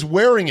 but he was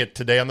wearing it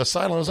today on the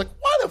sideline. I was like,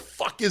 why the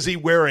fuck is he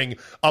wearing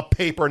a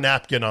paper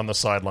napkin on the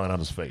sideline on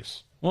his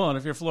face? Well, and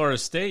if you're Florida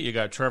State, you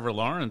got Trevor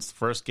Lawrence,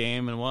 first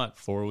game in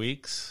 4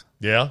 weeks?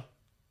 Yeah?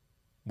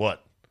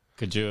 What?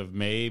 Could you have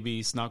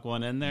maybe snuck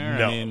one in there?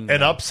 No.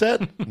 An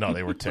upset? No,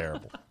 they were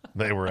terrible.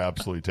 They were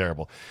absolutely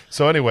terrible.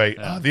 So anyway,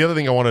 the other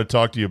thing I wanted to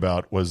talk to you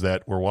about was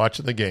that we're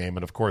watching the game,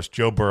 and of course,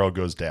 Joe Burrow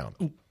goes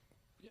down.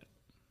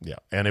 Yeah,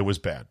 and it was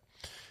bad.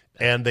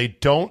 And they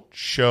don't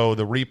show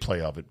the replay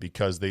of it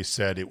because they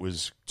said it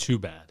was too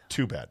bad.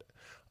 Too bad.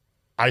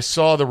 I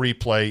saw the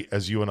replay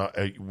as you and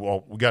I,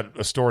 well, we got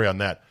a story on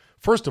that.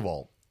 First of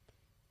all,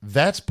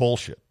 that's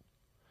bullshit.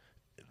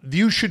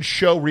 You should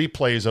show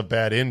replays of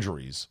bad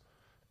injuries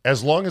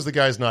as long as the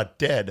guy's not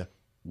dead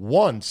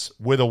once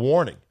with a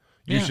warning.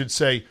 You should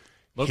say,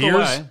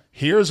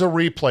 here's a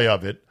replay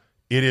of it.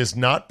 It is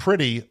not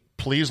pretty.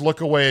 Please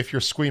look away if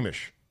you're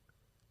squeamish.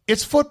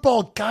 It's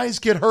football. Guys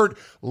get hurt.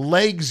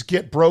 Legs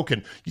get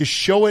broken. You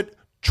show it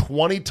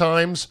 20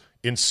 times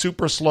in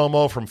super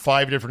slow-mo from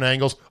 5 different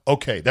angles.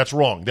 Okay, that's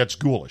wrong. That's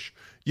ghoulish.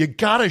 You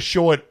got to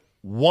show it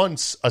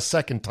once a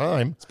second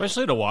time.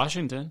 Especially to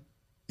Washington.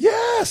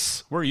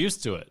 Yes. We're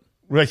used to it.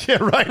 Right, yeah,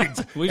 right. And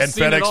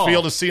FedEx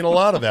Field has seen a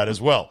lot of that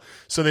as well.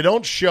 So they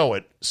don't show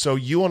it. So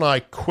you and I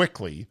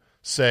quickly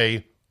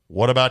say,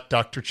 what about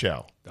Dr.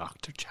 Chow?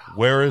 Dr. Chow.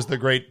 Where is the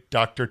great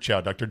Dr.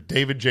 Chow? Dr.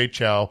 David J.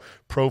 Chow,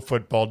 Pro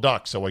Football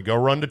Doc. So I go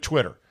run to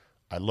Twitter.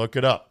 I look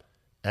it up.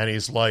 And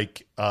he's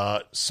like,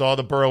 saw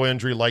the Burrow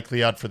injury,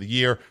 likely out for the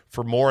year.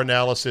 For more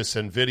analysis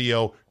and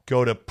video,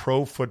 go to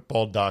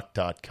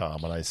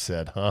profootballdoc.com. And I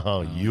said,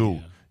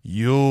 you,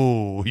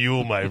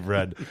 my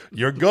friend,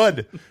 you're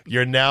good.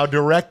 You're now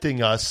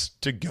directing us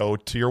to go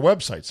to your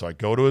website. So I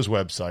go to his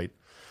website.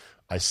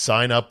 I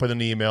sign up with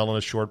an email and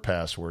a short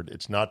password.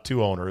 It's not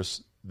too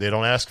onerous. They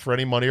don't ask for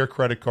any money or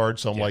credit card.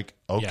 So I'm like,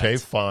 okay,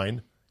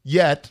 fine.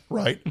 Yet,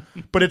 right?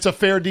 But it's a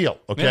fair deal,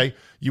 okay? Yeah.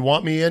 You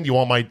want me in? You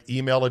want my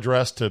email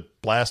address to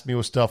blast me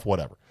with stuff?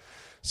 Whatever.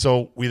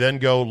 So we then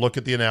go look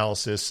at the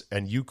analysis,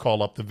 and you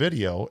call up the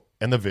video,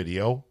 and the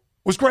video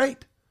was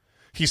great.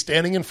 He's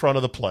standing in front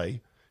of the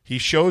play. He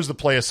shows the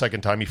play a second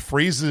time. He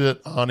freezes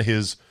it on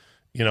his,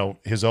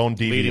 his own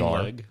DVR. Leading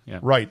leg. Yeah.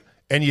 Right.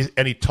 And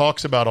he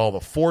talks about all the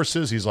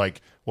forces. He's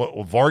like,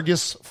 what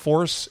Vargas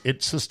force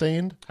it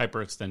sustained?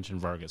 Hyperextension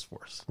Vargas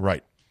force.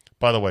 Right.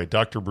 By the way,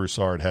 Dr.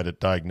 Broussard had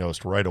it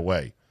diagnosed right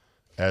away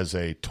as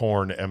a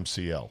torn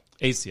MCL.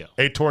 ACL.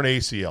 A torn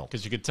ACL.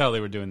 Because you could tell they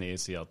were doing the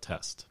ACL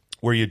test.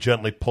 Where you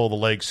gently pull the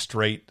leg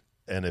straight,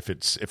 and if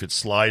it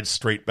slides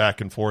straight back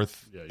and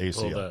forth,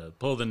 ACL.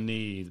 Pull the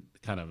knee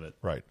kind of it.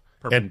 Right.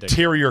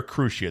 Anterior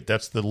cruciate.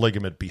 That's the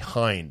ligament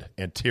behind.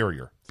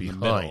 Anterior.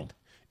 Behind.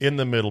 In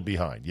the middle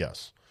behind,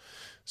 yes.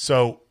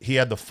 So he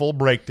had the full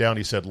breakdown.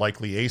 He said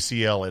likely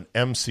ACL and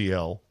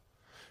MCL,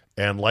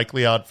 and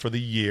likely out for the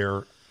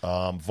year.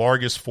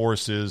 Vargas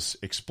forces,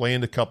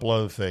 explained a couple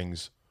other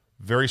things,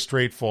 very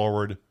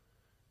straightforward.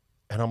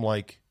 And I'm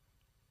like,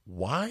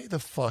 why the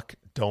fuck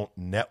don't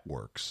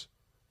networks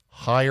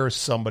hire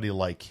somebody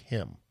like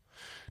him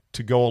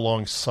to go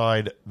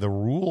alongside the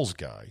rules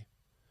guy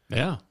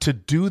to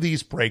do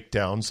these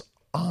breakdowns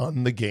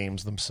on the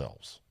games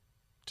themselves?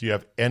 Do you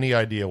have any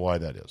idea why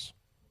that is?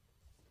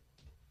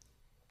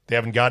 They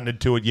haven't gotten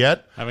into it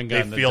yet.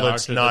 They feel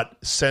it's not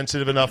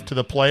sensitive enough to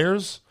the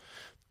players.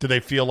 Do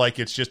they feel like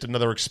it's just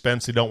another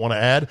expense they don't want to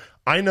add?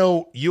 I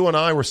know you and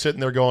I were sitting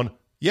there going,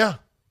 yeah,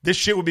 this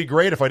shit would be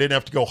great if I didn't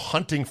have to go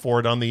hunting for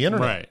it on the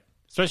internet. Right.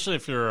 Especially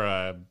if you're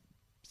a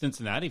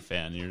Cincinnati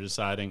fan. You're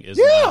deciding, is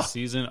the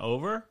season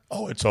over?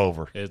 Oh, it's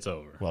over. It's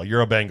over. Well,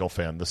 you're a Bengal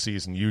fan. The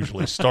season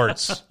usually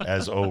starts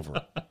as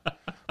over.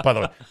 By the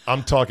way,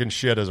 I'm talking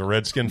shit as a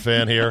Redskin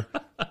fan here.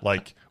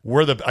 Like,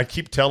 I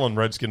keep telling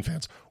Redskin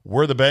fans,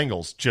 we're the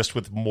Bengals, just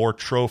with more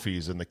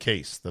trophies in the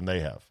case than they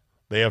have.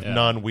 They have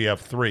none. We have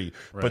 3,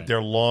 but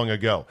they're long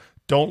ago.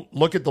 Don't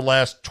look at the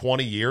last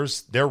 20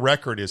 years. Their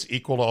record is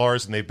equal to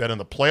ours, and they've been in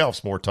the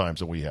playoffs more times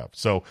than we have.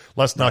 So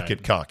let's not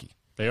get cocky.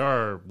 They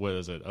are,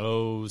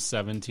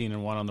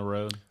 17-1 on the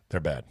road? They're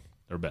bad.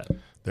 They're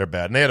bad. They're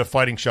bad. And they had a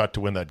fighting shot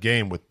to win that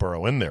game with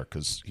Burrow in there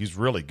because he's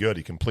really good.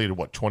 He completed,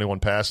 21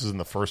 passes in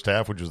the first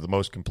half, which was the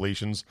most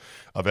completions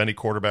of any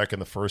quarterback in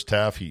the first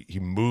half. He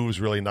moves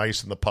really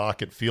nice in the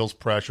pocket, feels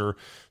pressure,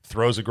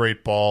 throws a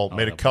great ball,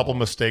 made a couple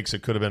mistakes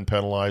that could have been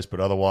penalized, but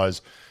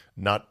otherwise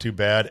not too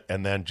bad,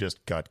 and then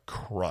just got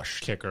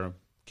crushed. Kicker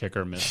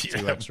missed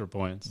 2 extra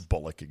points.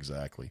 Bullock,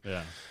 exactly.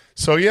 Yeah.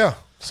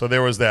 So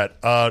there was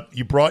that.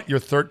 You brought your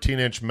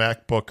 13-inch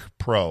MacBook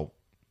Pro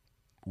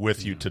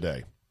with you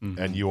today. Mm-hmm.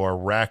 And you are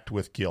racked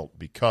with guilt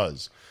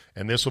because,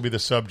 and this will be the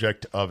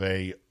subject of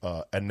a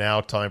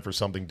Now Time for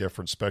Something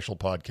Different special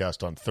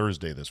podcast on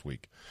Thursday this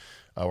week.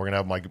 We're going to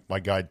have my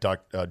guy,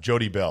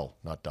 Jody Bell,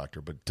 not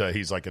doctor, but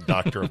he's like a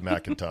doctor of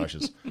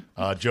Macintoshes.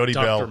 Jody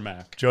Bell.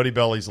 Mac. Jody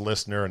Bell, he's a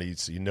listener, and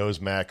he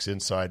knows Macs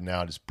inside and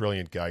out. He's a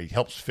brilliant guy. He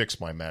helps fix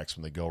my Macs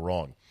when they go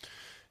wrong.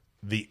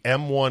 The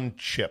M1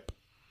 chip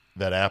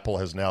that Apple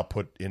has now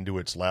put into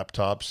its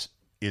laptops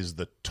is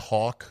the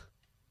talk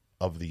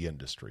of the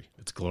industry.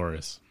 It's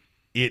glorious.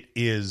 It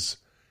is,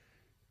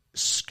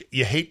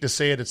 you hate to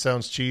say it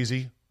sounds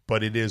cheesy,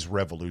 but it is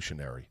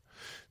revolutionary.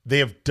 They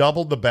have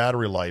doubled the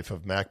battery life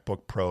of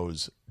MacBook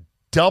Pros,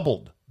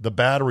 doubled the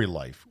battery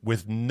life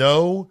with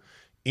no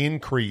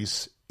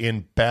increase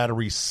in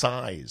battery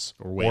size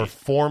or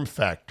form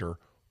factor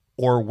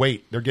or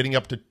weight. They're getting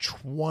up to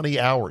 20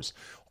 hours.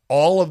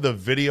 All of the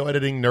video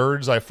editing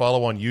nerds I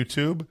follow on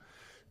YouTube,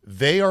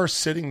 they are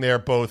sitting there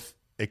both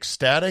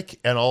ecstatic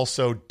and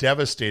also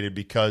devastated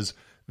because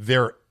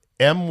their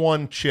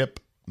M1 chip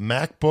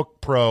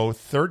MacBook Pro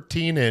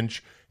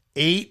 13-inch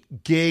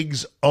 8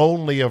 gigs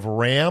only of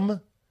RAM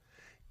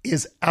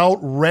is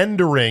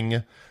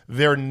out-rendering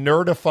their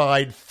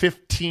nerdified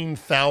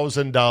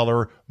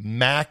 $15,000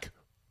 Mac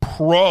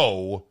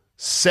Pro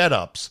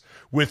setups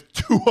with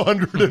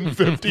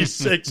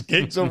 256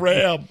 gigs of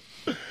RAM.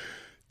 Yeah.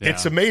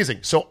 It's amazing.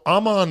 So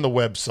I'm on the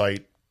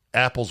website,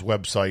 Apple's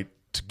website,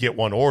 to get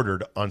one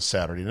ordered on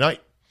Saturday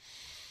night.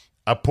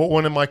 I put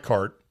one in my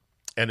cart,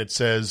 and it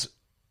says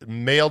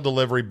mail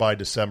delivery by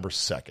December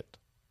 2nd,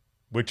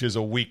 which is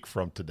a week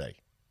from today.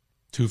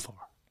 Too far.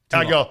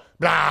 I go,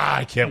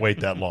 I can't wait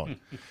that long.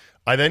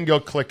 I then go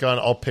click on,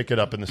 I'll pick it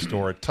up in the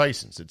store at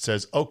Tyson's. It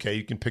says, okay,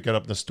 you can pick it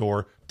up in the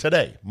store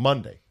today,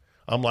 Monday.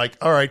 I'm like,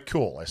 all right,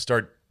 cool. I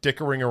start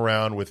dickering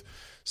around with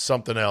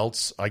something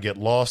else. I get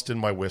lost in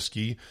my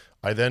whiskey.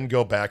 I then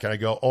go back and I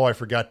go, I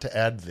forgot to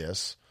add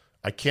this.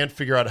 I can't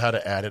figure out how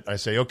to add it. I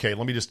say, okay,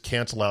 let me just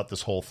cancel out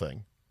this whole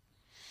thing.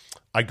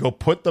 I go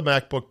put the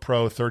MacBook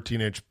Pro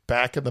 13-inch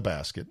back in the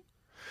basket,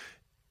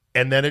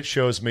 and then it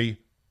shows me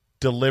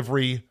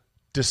delivery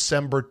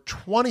December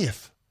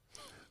 20th.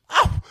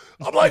 Oh,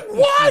 I'm like,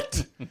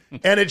 what?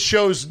 And it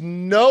shows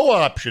no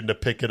option to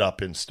pick it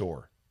up in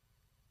store.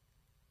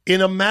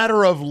 In a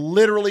matter of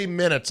literally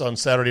minutes on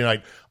Saturday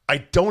night, I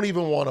don't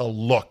even want to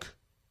look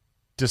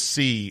to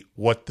see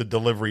what the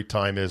delivery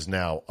time is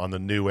now on the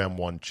new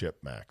M1 chip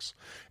Max.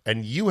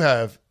 And you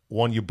have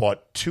one you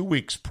bought 2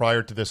 weeks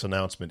prior to this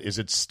announcement. Is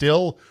it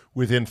still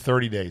within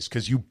 30 days?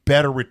 Because you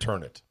better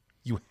return it.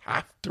 You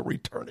have to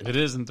return it. It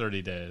is in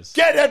 30 days.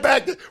 Get it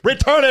back.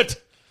 Return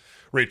it.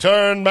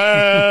 Return,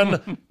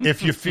 man.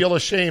 If you feel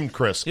ashamed,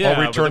 Chris,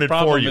 I'll return it for you. The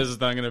problem is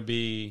it's not going to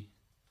be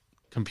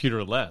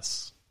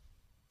computer-less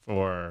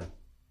for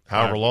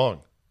however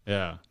long.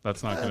 Yeah,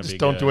 that's not going to be just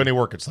don't do any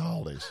work. It's the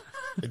holidays.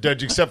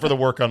 Except for the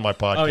work on my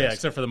podcast. Oh, yeah,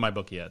 except for the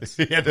MyBookie ads.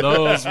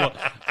 Those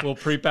will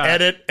pre-pack.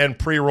 Edit and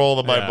pre-roll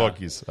the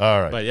MyBookies.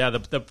 All right. But, yeah,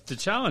 the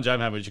challenge I'm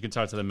having, which you can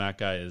talk to the Mac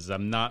guy, is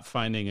I'm not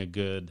finding a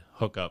good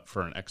hookup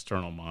for an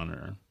external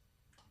monitor.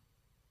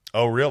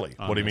 Oh, really?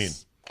 What do you mean?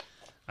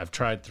 I've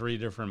tried 3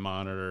 different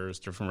monitors,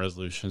 different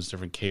resolutions,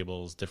 different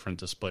cables, different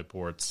display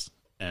ports,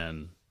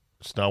 and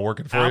it's not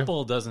working for you?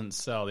 Apple doesn't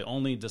sell. The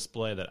only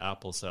display that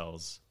Apple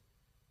sells,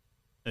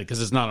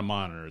 because it's not a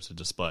monitor, it's a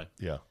display.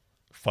 Yeah.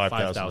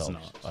 $5,000.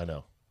 I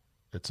know.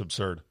 It's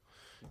absurd.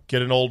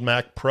 Get an old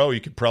Mac Pro.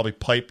 You could probably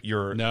pipe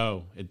your...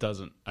 No, it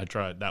doesn't. I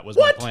tried. That was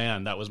my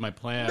plan.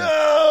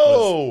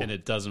 No! And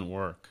it doesn't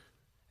work.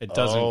 It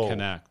doesn't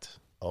connect.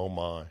 Oh,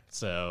 my.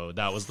 So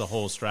that was the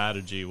whole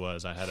strategy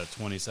was I had a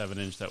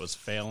 27-inch that was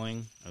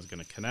failing. I was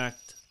going to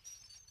connect.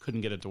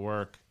 Couldn't get it to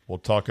work. We'll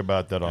talk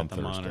about that on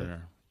Thursday.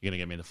 Monitor. You going to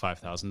get me the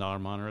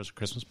 $5,000 monitor as a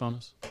Christmas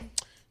bonus?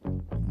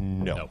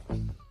 No.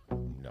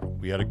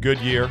 We had a good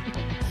year.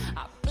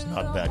 It's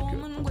not that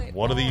good.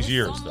 One of these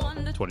years, though.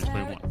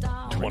 2021.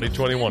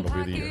 2021 will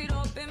be the year.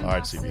 All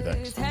right, CB,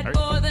 thanks.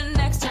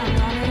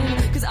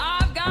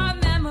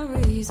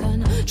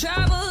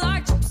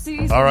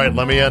 All right,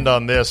 let me end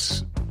on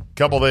this.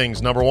 Couple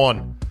things. Number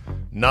one,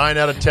 9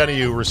 out of 10 of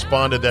you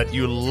responded that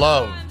you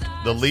loved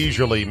the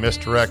leisurely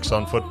Mr. X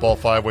on Football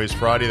 5 Ways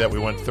Friday, that we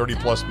went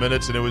 30-plus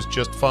minutes and it was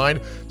just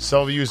fine.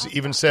 Some of you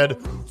even said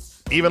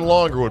even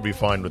longer would be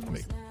fine with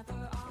me.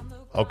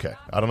 Okay,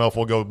 I don't know if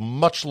we'll go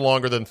much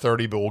longer than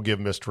 30, but we'll give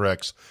Mr.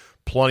 X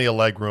plenty of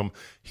leg room.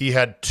 He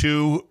had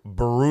 2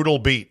 brutal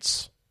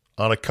beats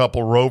on a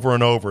couple rover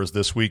and overs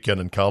this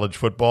weekend in college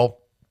football,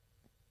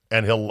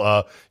 and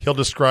he'll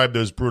describe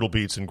those brutal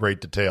beats in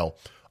great detail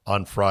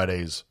on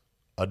Friday's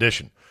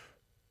edition.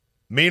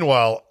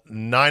 Meanwhile,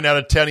 9 out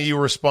of 10 of you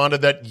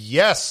responded that,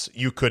 yes,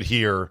 you could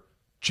hear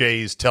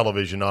Jay's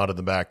television on in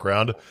the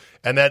background,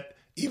 and that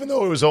even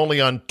though it was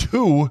only on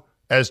 2,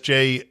 as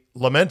Jay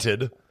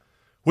lamented,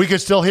 we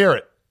could still hear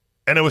it,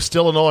 and it was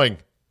still annoying.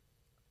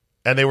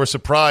 And they were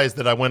surprised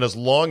that I went as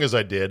long as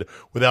I did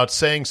without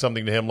saying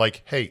something to him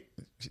like, hey,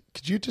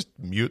 could you just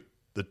mute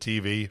the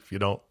TV if you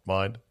don't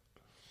mind?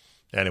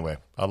 Anyway,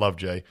 I love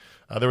Jay.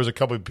 There was a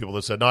couple of people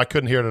that said, no, I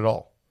couldn't hear it at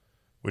all,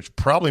 which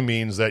probably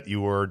means that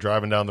you were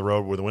driving down the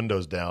road with the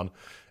windows down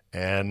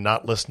and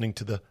not listening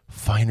to the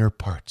finer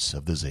parts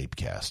of the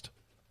Zabecast.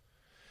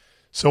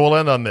 So we'll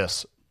end on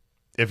this.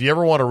 If you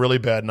ever want a really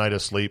bad night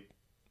of sleep,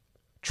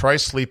 try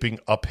sleeping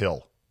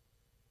uphill.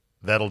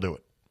 That'll do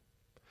it.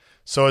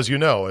 So as you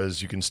know,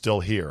 as you can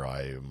still hear,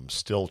 I am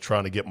still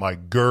trying to get my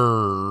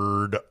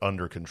GERD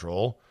under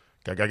control.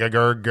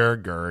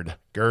 GERD.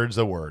 GERD's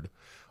the word.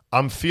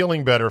 I'm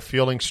feeling better,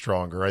 feeling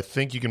stronger. I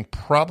think you can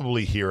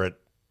probably hear it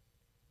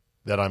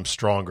that I'm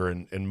stronger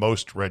in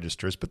most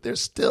registers, but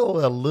there's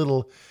still a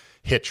little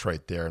hitch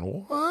right there in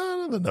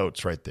one of the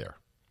notes right there.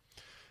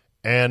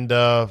 And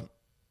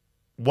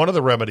one of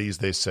the remedies,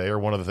 they say, or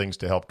one of the things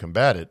to help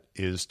combat it,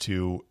 is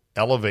to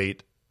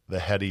elevate the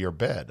head of your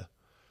bed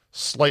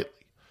slightly.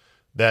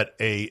 That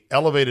a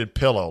elevated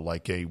pillow,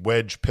 like a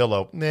wedge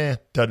pillow,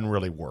 doesn't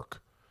really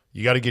work.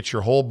 You got to get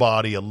your whole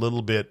body a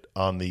little bit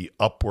on the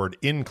upward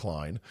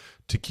incline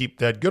to keep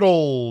that good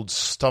old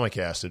stomach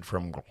acid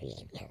from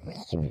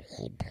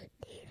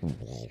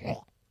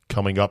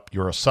coming up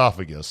your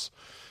esophagus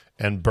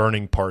and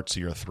burning parts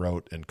of your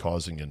throat and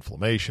causing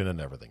inflammation and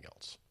everything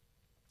else.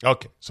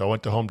 Okay, so I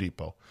went to Home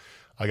Depot.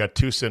 I got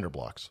 2 cinder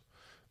blocks.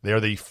 They're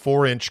the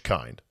 4-inch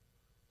kind,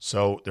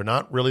 so they're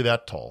not really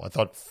that tall. I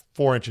thought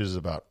 4 inches is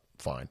about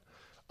fine.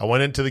 I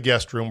went into the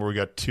guest room where we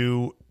got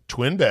 2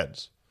 twin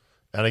beds,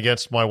 and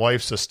against my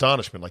wife's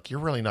astonishment, like, you're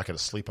really not going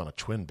to sleep on a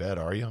twin bed,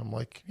 are you? I'm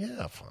like,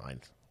 yeah,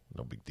 fine.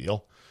 No big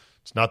deal.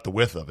 It's not the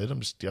width of it.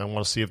 I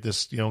want to see if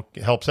this,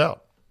 helps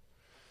out.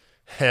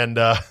 And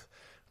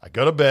I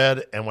go to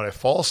bed, and when I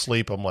fall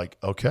asleep, I'm like,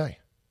 okay,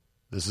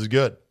 this is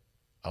good.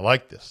 I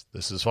like this.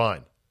 This is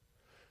fine.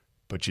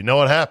 But you know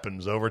what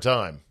happens over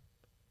time?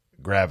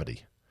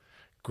 Gravity.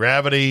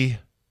 Gravity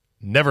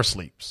never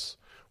sleeps.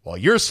 While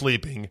you're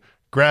sleeping,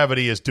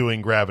 gravity is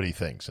doing gravity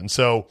things. And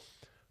so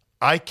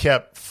I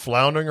kept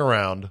floundering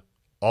around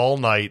all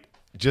night,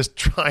 just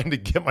trying to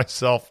get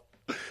myself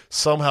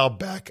somehow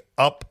back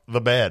up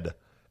the bed,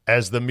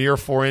 as the mere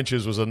 4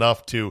 inches was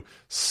enough to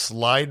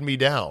slide me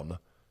down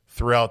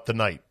throughout the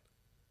night.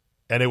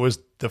 And it was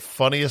the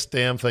funniest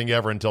damn thing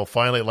ever until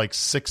finally at like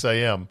 6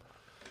 a.m.,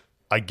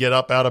 I get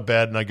up out of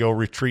bed and I go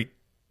retreat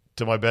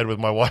to my bed with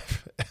my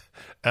wife.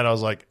 And I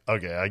was like,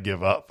 okay, I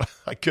give up.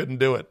 I couldn't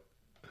do it.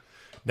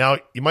 Now,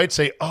 you might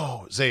say,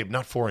 oh, Zabe,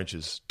 not 4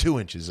 inches, 2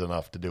 inches is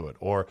enough to do it.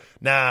 Or,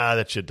 nah,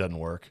 that shit doesn't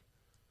work.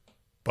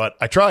 But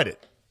I tried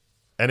it.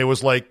 And it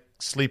was like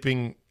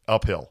sleeping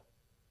uphill.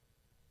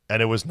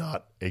 And it was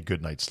not a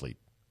good night's sleep.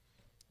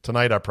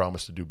 Tonight, I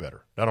promise to do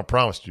better. I don't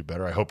promise to do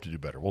better. I hope to do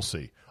better. We'll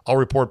see. I'll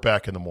report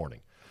back in the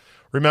morning.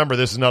 Remember,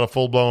 this is not a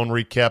full-blown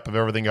recap of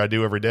everything I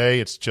do every day.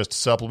 It's just a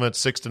supplement,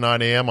 6 to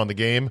 9 a.m. on the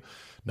Game,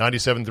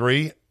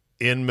 97.3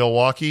 in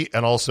Milwaukee,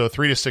 and also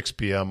 3 to 6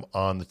 p.m.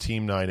 on the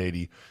Team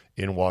 980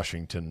 in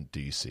Washington,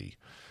 D.C.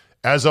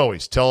 As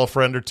always, tell a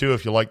friend or two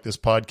if you like this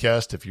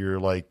podcast. If you're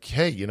like,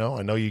 hey,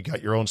 I know you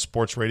got your own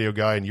sports radio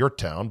guy in your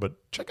town,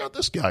 but check out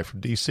this guy from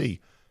D.C.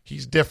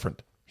 He's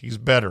different. He's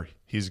better.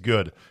 He's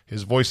good.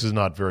 His voice is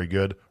not very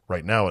good,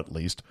 right now at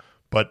least,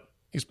 but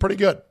he's pretty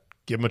good.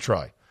 Give him a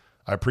try.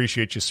 I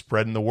appreciate you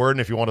spreading the word,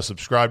 and if you want to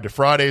subscribe to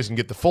Fridays and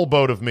get the full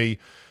boat of me,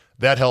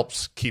 that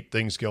helps keep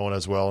things going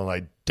as well, and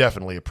I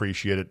definitely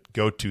appreciate it.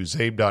 Go to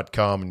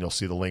zabe.com, and you'll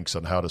see the links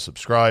on how to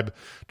subscribe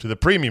to the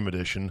premium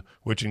edition,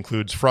 which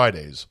includes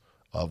Fridays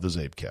of the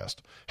Zabecast.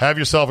 Have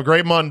yourself a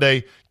great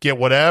Monday. Get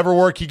whatever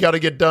work you got to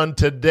get done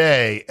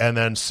today, and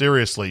then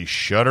seriously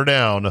shut her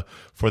down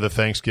for the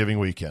Thanksgiving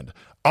weekend.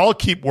 I'll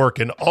keep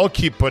working. I'll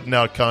keep putting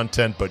out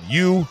content, but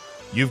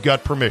you've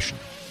got permission.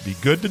 Be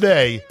good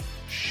today.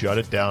 Shut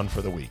it down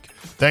for the week.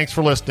 Thanks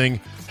for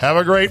listening. Have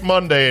a great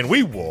Monday, and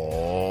we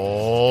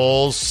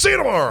will see you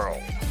tomorrow.